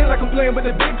way in like I'm playing with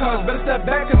the big cars. Better step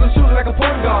back cause I'm shooting like a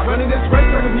point guard. Running this race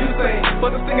like a Usain.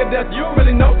 But the thing of death, you don't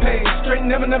really know pain. Straight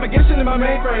never navigation in my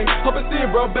mainframe. Hope I see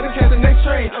it, bro. Better catch the next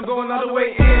train. I'm going all the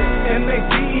way in.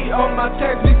 M-A-D-E on my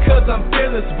tags because I'm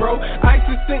fearless, bro.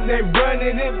 ISIS think they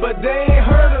running it, but they ain't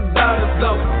heard about us,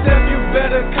 though. Steph, you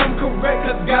better come correct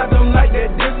cause God don't like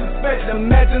that disrespect.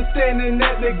 Imagine standing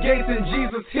at the gates and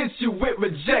Jesus hits you with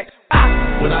reject.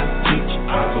 When I teach,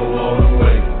 I go all the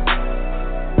way.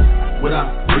 When I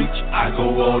preach, I go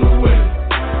all the way.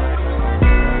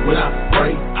 When I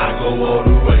pray, I go all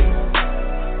the way.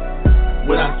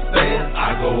 When I stand,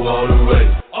 I go all the way.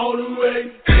 All the way.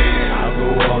 I go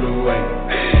all the way.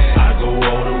 I go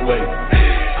all the way.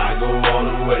 I go all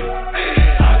the way.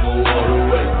 I go all the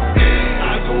way.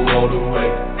 I go all the way.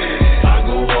 I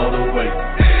go all the way.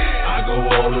 I go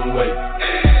all the way.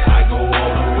 I go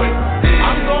all the way.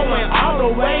 I'm going all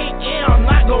the way in. I'm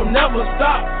not gonna never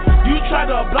stop. You try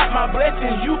to block my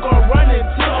blessings, you gon' run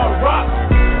into a rock.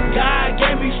 God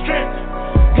gave me strength,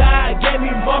 God gave me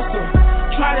muscle.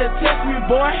 Try to test me,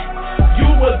 boy, you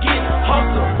will get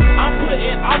hustle. I'm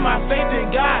putting all my faith in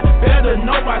God, better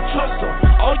know I trust him.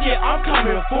 Oh yeah, I'm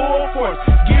coming full force,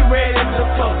 get ready to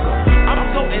tussle. I'm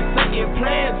floating, setting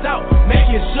plans out,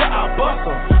 making sure I bust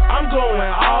them. I'm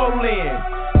going all in,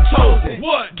 chosen,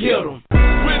 What? Get them.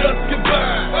 With us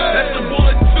combined, that's the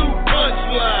 1-2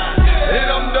 punchline. And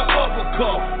I'm the up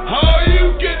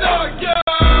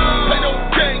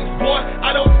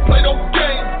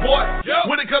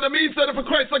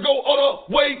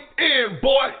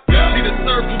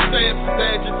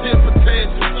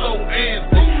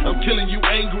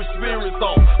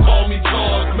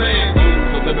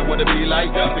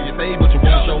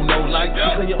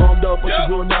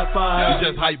fight. It's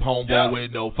just hype, homeboy,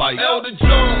 with no fight. Elder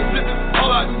Jones, this is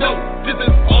all I know. This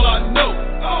is all I know.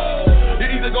 You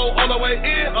either go all the way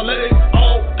in or let it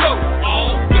all go.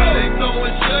 All go. They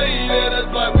throwing shade at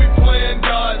us like we playing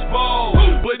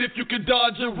dodgeball. But if you can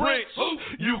dodge a wrench,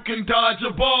 you can dodge a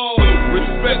ball.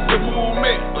 Respect the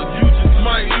movement, or you just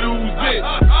might lose it.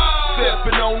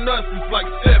 Stepping on us is like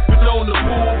stepping on the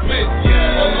pulpit.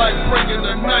 Or like bringing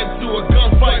a knife to a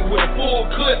gunfight with a full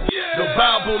clip. The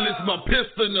Bible is my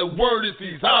pistol and the word is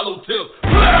these hollow tips.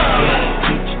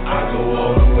 I go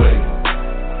all the way.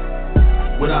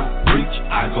 When I preach,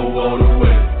 I go all the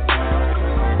way.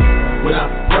 When I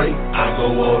pray, I go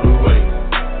all the way.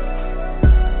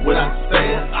 When I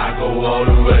stand, I go all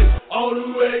the way. All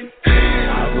the way.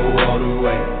 I go all the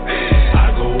way.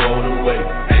 I go all the way.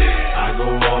 I go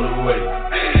all the way.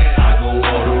 I go all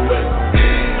the way.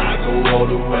 I go all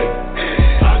the way.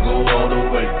 I go all the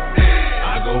way.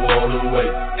 I go all the way.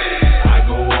 I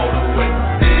go all the way.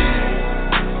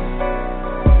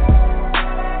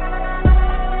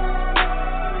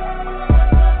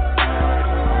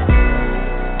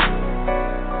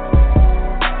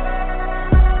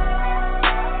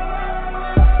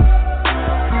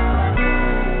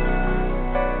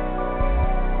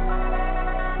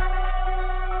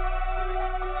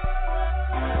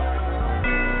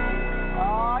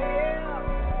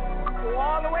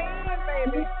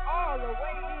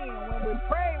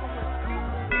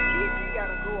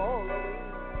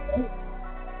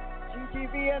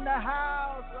 In the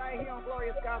house, right here on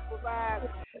Glorious Gospel Live.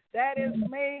 That is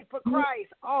made for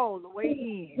Christ all the way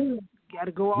in. You got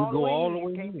to go all the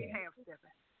way in. Can't be half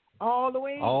stepping. All the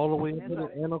way in. All the way into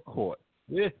the inner court.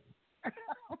 Yeah.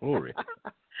 Glory.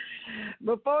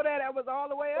 Before that, I was all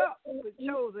the way up with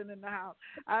Chosen in the house.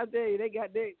 I tell you, they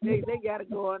got it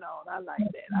going on. I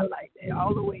like that.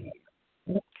 All the way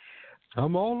in.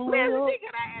 I'm all the way Mr. up. D,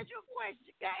 can I ask you a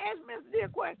question? Can I ask Mr. D a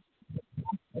question?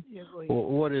 Yeah, go ahead.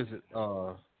 What is it,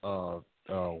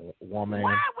 woman?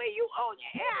 Why were you on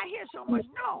your air? I hear so much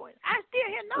noise. I still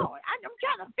hear noise. I'm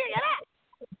trying to figure it out.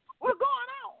 What's going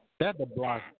on? That's a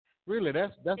block. Really,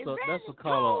 that's a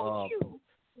called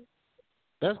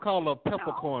that's called a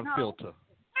peppercorn filter.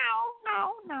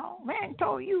 No. Man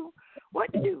told you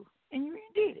what to do, and you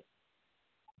did it.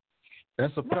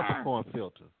 That's a peppercorn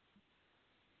filter.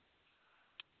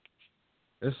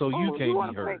 And so you can't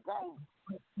be heard.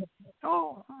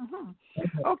 Oh,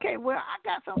 okay. Well, I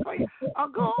got something for you.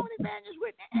 Go on, Evangelist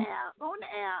Whitney, go on the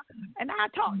air, and I'll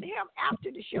talk to him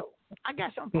after the show. I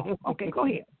got something for him. Okay, go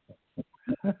ahead.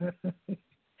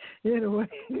 Anyway,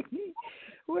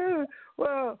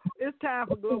 well, it's time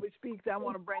for Global Speaks. I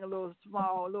want to bring a little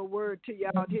word to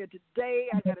y'all here today.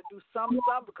 I got to do something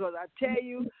because I tell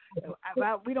you,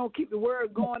 if we don't keep the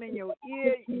word going in your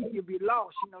ear, you'll be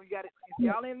lost. You know, you got to. If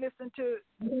y'all ain't listening to,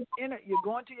 you're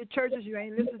going to your churches, you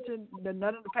ain't listening to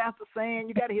none of the pastors saying.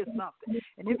 You got to hear something.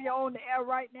 And if you're on the air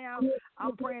right now,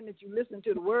 I'm praying that you listen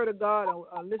to the word of God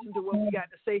or listen to what we got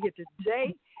to say here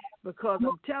today, because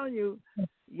I'm telling you,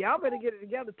 y'all better get it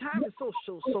together. Time is so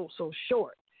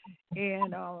short.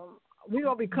 And we're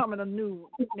going to be coming anew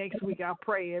next week. I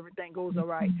pray everything goes all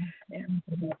right. And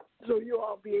so you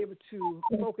all be able to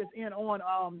focus in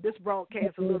on this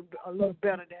broadcast a little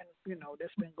better than,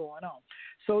 that's been going on.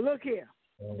 So look here.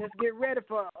 Let's get ready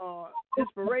for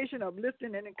inspiration,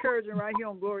 uplifting, and encouraging right here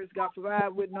on Glorious Gospel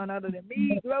Live with none other than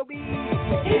me, Globy.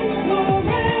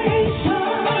 Inspiration,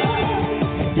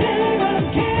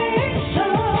 dedication.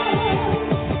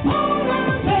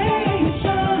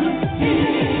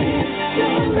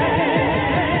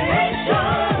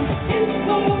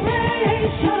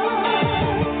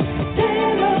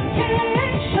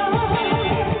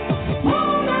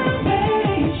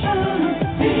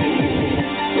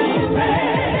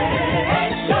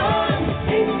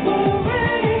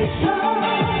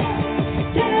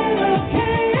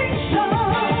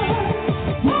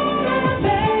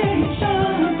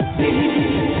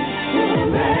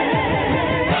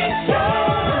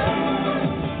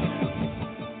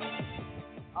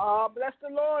 Bless the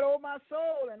Lord, O my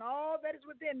soul, and all that is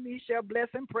within me shall bless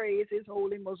and praise his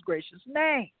holy, most gracious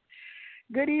name.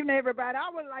 Good evening, everybody. I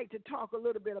would like to talk a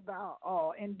little bit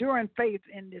about enduring faith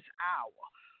in this hour.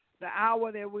 The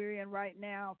hour that we're in right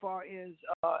now is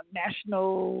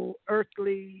national,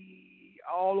 earthly,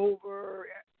 all over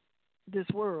this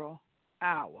world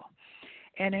hour.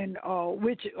 And in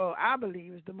which I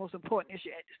believe is the most important issue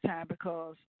at this time,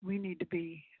 because we need to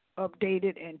be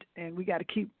updated and we got to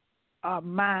keep our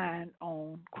mind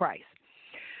on Christ.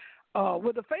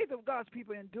 With the faith of God's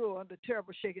people endure the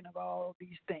terrible shaking of all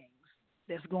these things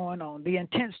that's going on, the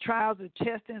intense trials and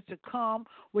testings to come,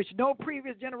 which no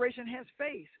previous generation has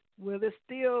faced. Will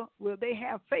they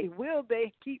have faith? Will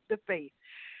they keep the faith?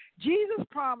 Jesus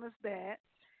promised that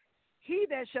he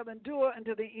that shall endure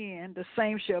unto the end, the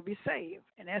same shall be saved.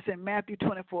 And that's in Matthew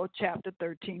 24, chapter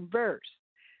 13, verse.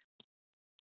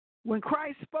 When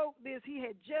Christ spoke this, he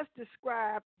had just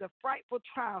described the frightful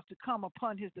trials to come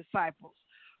upon his disciples.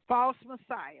 False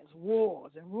messiahs,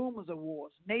 wars and rumors of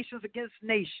wars, nations against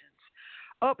nations,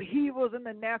 upheavals in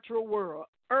the natural world,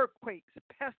 earthquakes,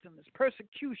 pestilence,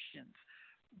 persecutions,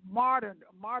 martyrdom,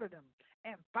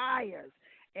 and fires,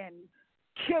 and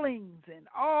killings, and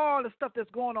all the stuff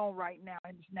that's going on right now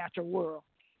in this natural world.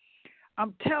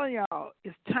 I'm telling y'all,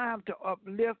 it's time to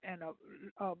uplift and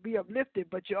be uplifted,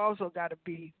 but you also got to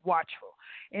be watchful.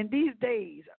 In these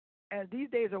days, as these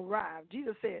days arrive,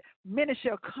 Jesus said, many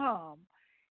shall come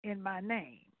in my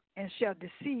name and shall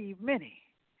deceive many,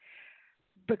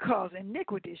 because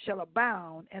iniquity shall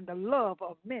abound and the love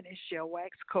of many shall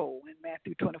wax cold. In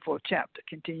Matthew 24 chapter,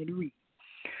 continue to read.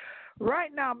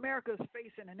 Right now, America is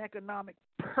facing an economic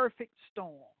perfect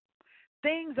storm.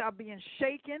 Things are being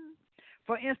shaken.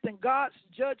 For instance, God's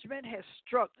judgment has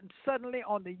struck suddenly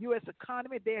on the U.S.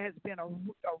 economy. There has been a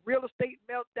real estate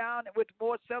meltdown with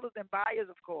more sellers than buyers,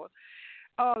 of course.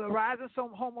 The rise of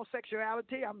some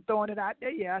homosexuality, I'm throwing it out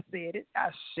there. Yeah, I said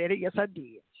it. Yes, I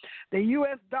did. The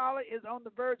U.S. dollar is on the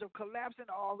verge of collapsing,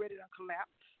 already done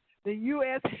collapsed. The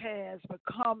U.S. has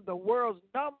become the world's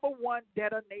number one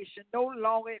debtor nation, no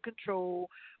longer in control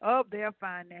of their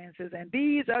finances. And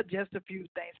these are just a few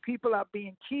things. People are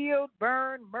being killed,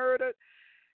 burned, murdered,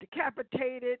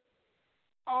 decapitated,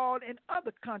 all in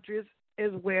other countries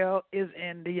as well as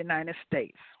in the United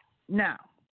States. Now,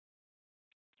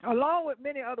 along with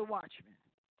many other watchmen,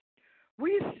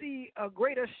 we see a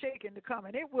greater shaking to come,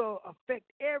 and it will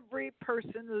affect every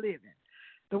person living.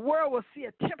 The world will see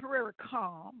a temporary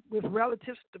calm with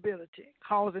relative stability,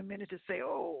 causing many to say,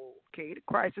 oh, okay, the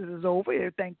crisis is over,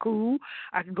 everything cool.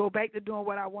 I can go back to doing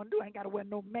what I want to do. I ain't got to wear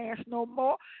no mask no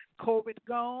more. COVID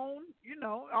gone,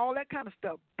 all that kind of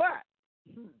stuff. But,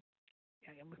 I'm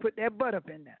going to put that but up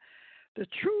in there. The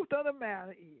truth of the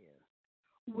matter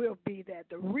will be that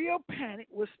the real panic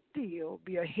will still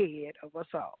be ahead of us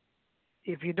all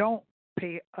if you don't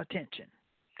pay attention.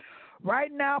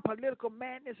 Right now, political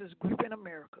madness is gripping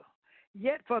America.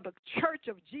 Yet for the Church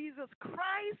of Jesus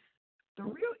Christ, the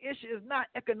real issue is not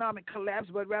economic collapse,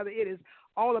 but rather it is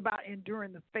all about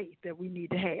enduring the faith that we need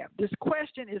to have. This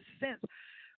question is, since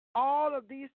all of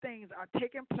these things are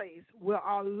taking place, will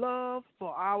our love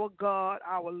for our God,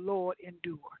 our Lord,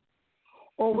 endure?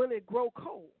 Or will it grow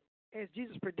cold, as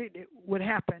Jesus predicted would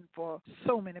happen for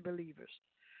so many believers?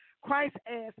 Christ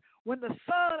asked, when the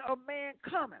Son of Man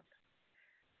cometh,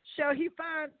 shall he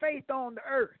find faith on the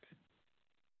earth?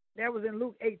 That was in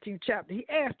Luke 18 chapter. He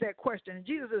asked that question, and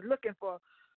Jesus is looking for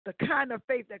the kind of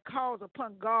faith that calls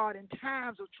upon God in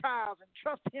times of trials and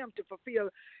trusts him to fulfill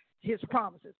his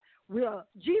promises. Will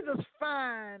Jesus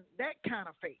find that kind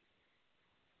of faith?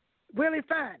 Will he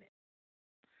find it?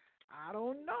 I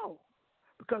don't know,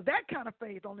 because that kind of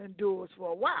faith only endures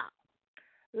for a while.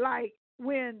 Like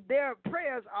when their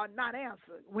prayers are not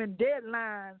answered, when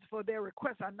deadlines for their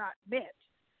requests are not met,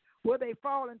 will they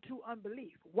fall into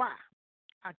unbelief? Why?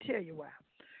 I tell you why.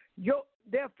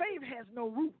 Their faith has no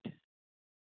root.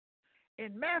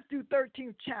 In Matthew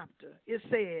 13th chapter, it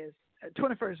says,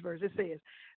 21st verse, it says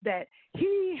that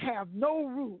he have no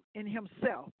root in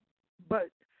himself, but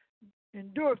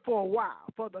endure for a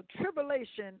while. For the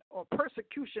tribulation or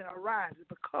persecution arises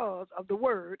because of the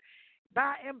word.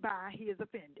 By and by he is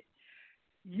offended.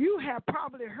 You have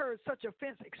probably heard such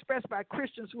offense expressed by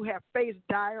Christians who have faced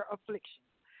dire affliction.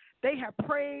 They have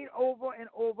prayed over and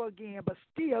over again, but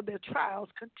still their trials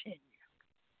continue.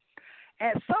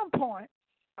 At some point,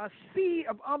 a seed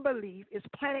of unbelief is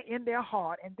planted in their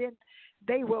heart, and then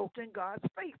they wilt in God's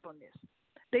faithfulness.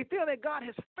 They feel that God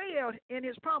has failed in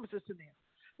his promises to them.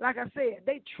 Like I said,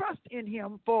 they trust in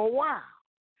him for a while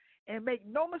and make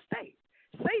no mistake.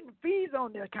 Satan feeds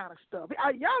on that kind of stuff.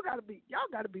 Y'all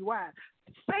gotta be wise.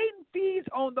 Satan feeds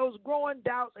on those growing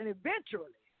doubts, and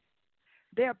eventually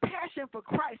their passion for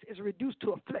Christ is reduced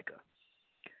to a flicker.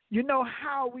 You know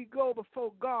how we go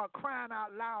before God crying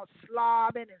out loud,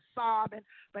 slobbing and sobbing,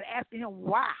 but asking him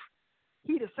why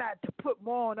he decided to put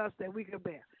more on us than we could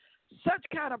bear. Such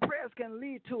kind of prayers can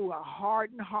lead to a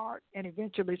hardened heart and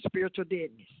eventually spiritual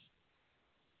deadness.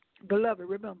 Beloved,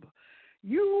 remember,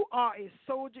 you are a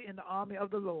soldier in the army of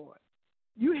the Lord.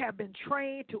 You have been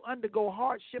trained to undergo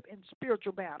hardship in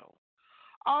spiritual battle.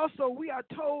 Also, we are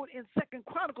told in 2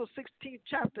 Chronicles 16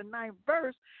 chapter 9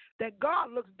 verse that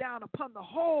God looks down upon the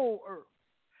whole earth.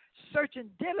 searching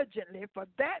diligently for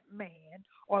that man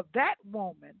or that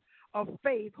woman of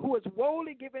faith who is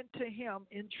wholly given to him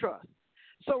in trust.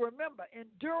 So remember,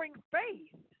 enduring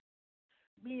faith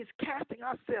means casting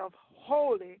ourselves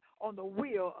wholly on the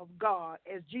will of God,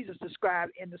 as Jesus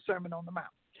described in the Sermon on the Mount.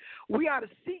 We are to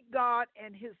seek God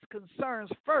and his concerns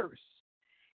first,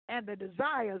 and the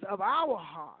desires of our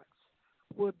hearts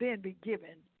will then be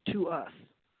given to us.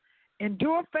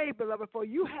 Endure faith, beloved, for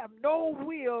you have no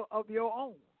will of your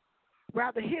own.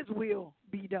 Rather, his will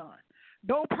be done.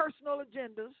 No personal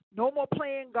agendas, no more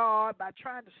playing God by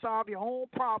trying to solve your own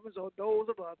problems or those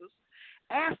of others.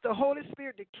 Ask the Holy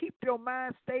Spirit to keep your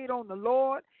mind stayed on the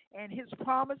Lord and his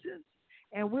promises,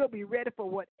 and we'll be ready for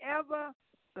whatever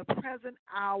the present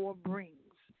hour brings.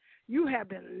 You have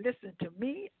been listening to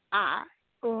me,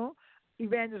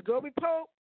 Evangelist Gobi Pope.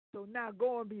 So now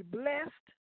go and be blessed.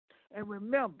 And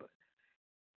remember,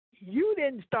 you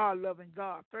didn't start loving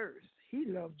God first. He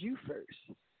loved you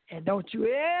first. And don't you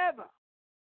ever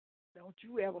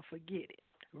forget it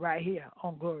right here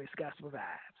on Glorious Gospel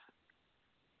Vibes.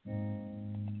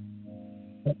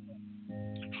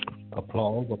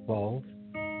 Applause, applause.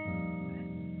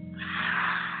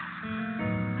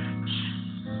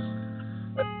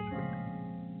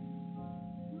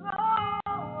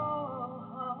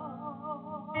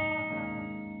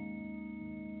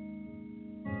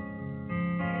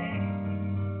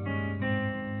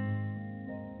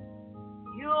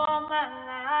 You are my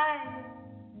life.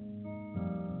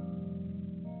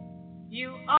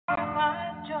 You are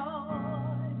my joy.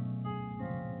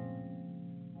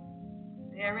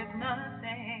 There is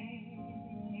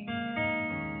nothing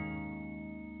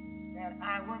that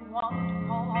I would want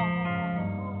more.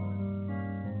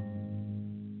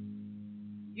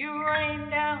 You rain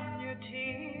down your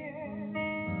tears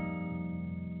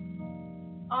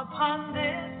upon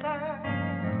this earth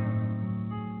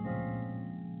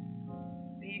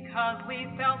because we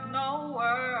felt no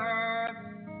worth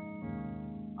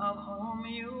of whom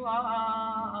you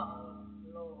are,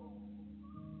 Lord.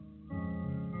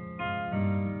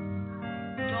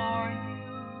 Adore you,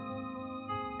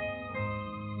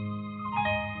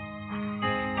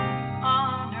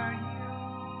 honor you.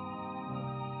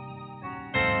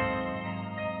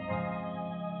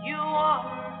 You are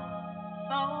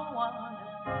so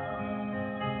wonderful.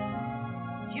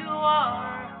 You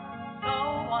are so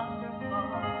wonderful.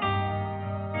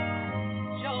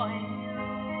 Joy you.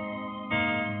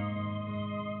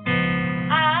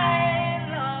 I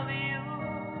love you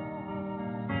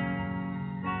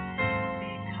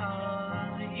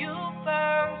because you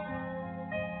first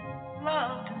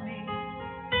loved me.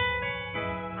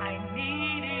 I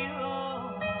need you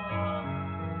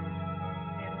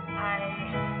and I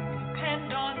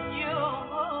depend on you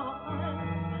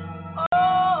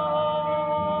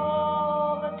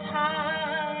all the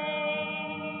time.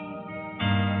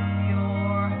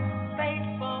 Your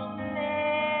faithfulness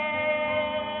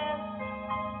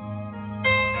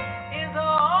is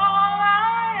all I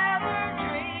ever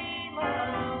dream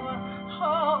of.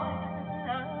 Oh,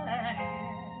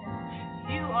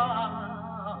 you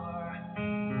are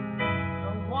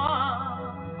the one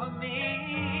for me,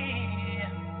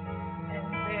 and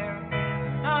there is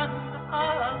none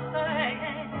other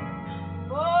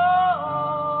for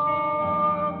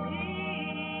me,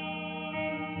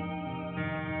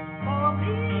 for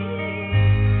me.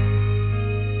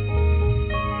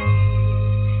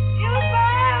 You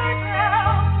first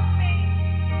loved me,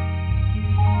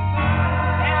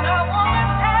 and I want to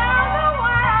tell the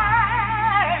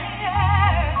world,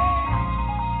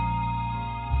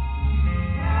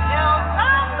 tell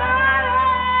somebody, you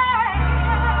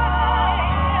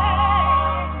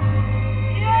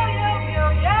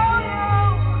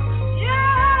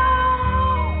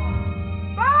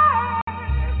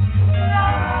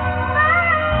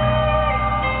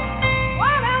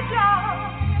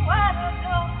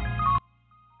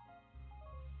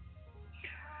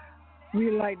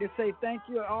We'd like to say thank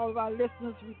you to all of our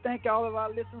listeners. We thank all of our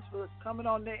listeners for coming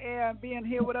on the air and being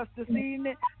here with us this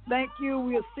evening. Thank you.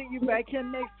 We'll see you back here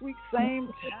next week, same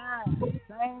time,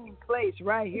 same place,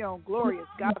 right here on Glorious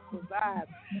Gospel Vibes.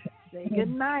 Say good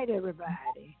night,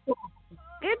 everybody.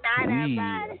 Good night,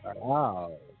 everybody.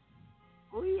 Wow.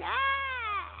 We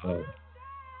are.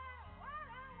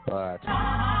 But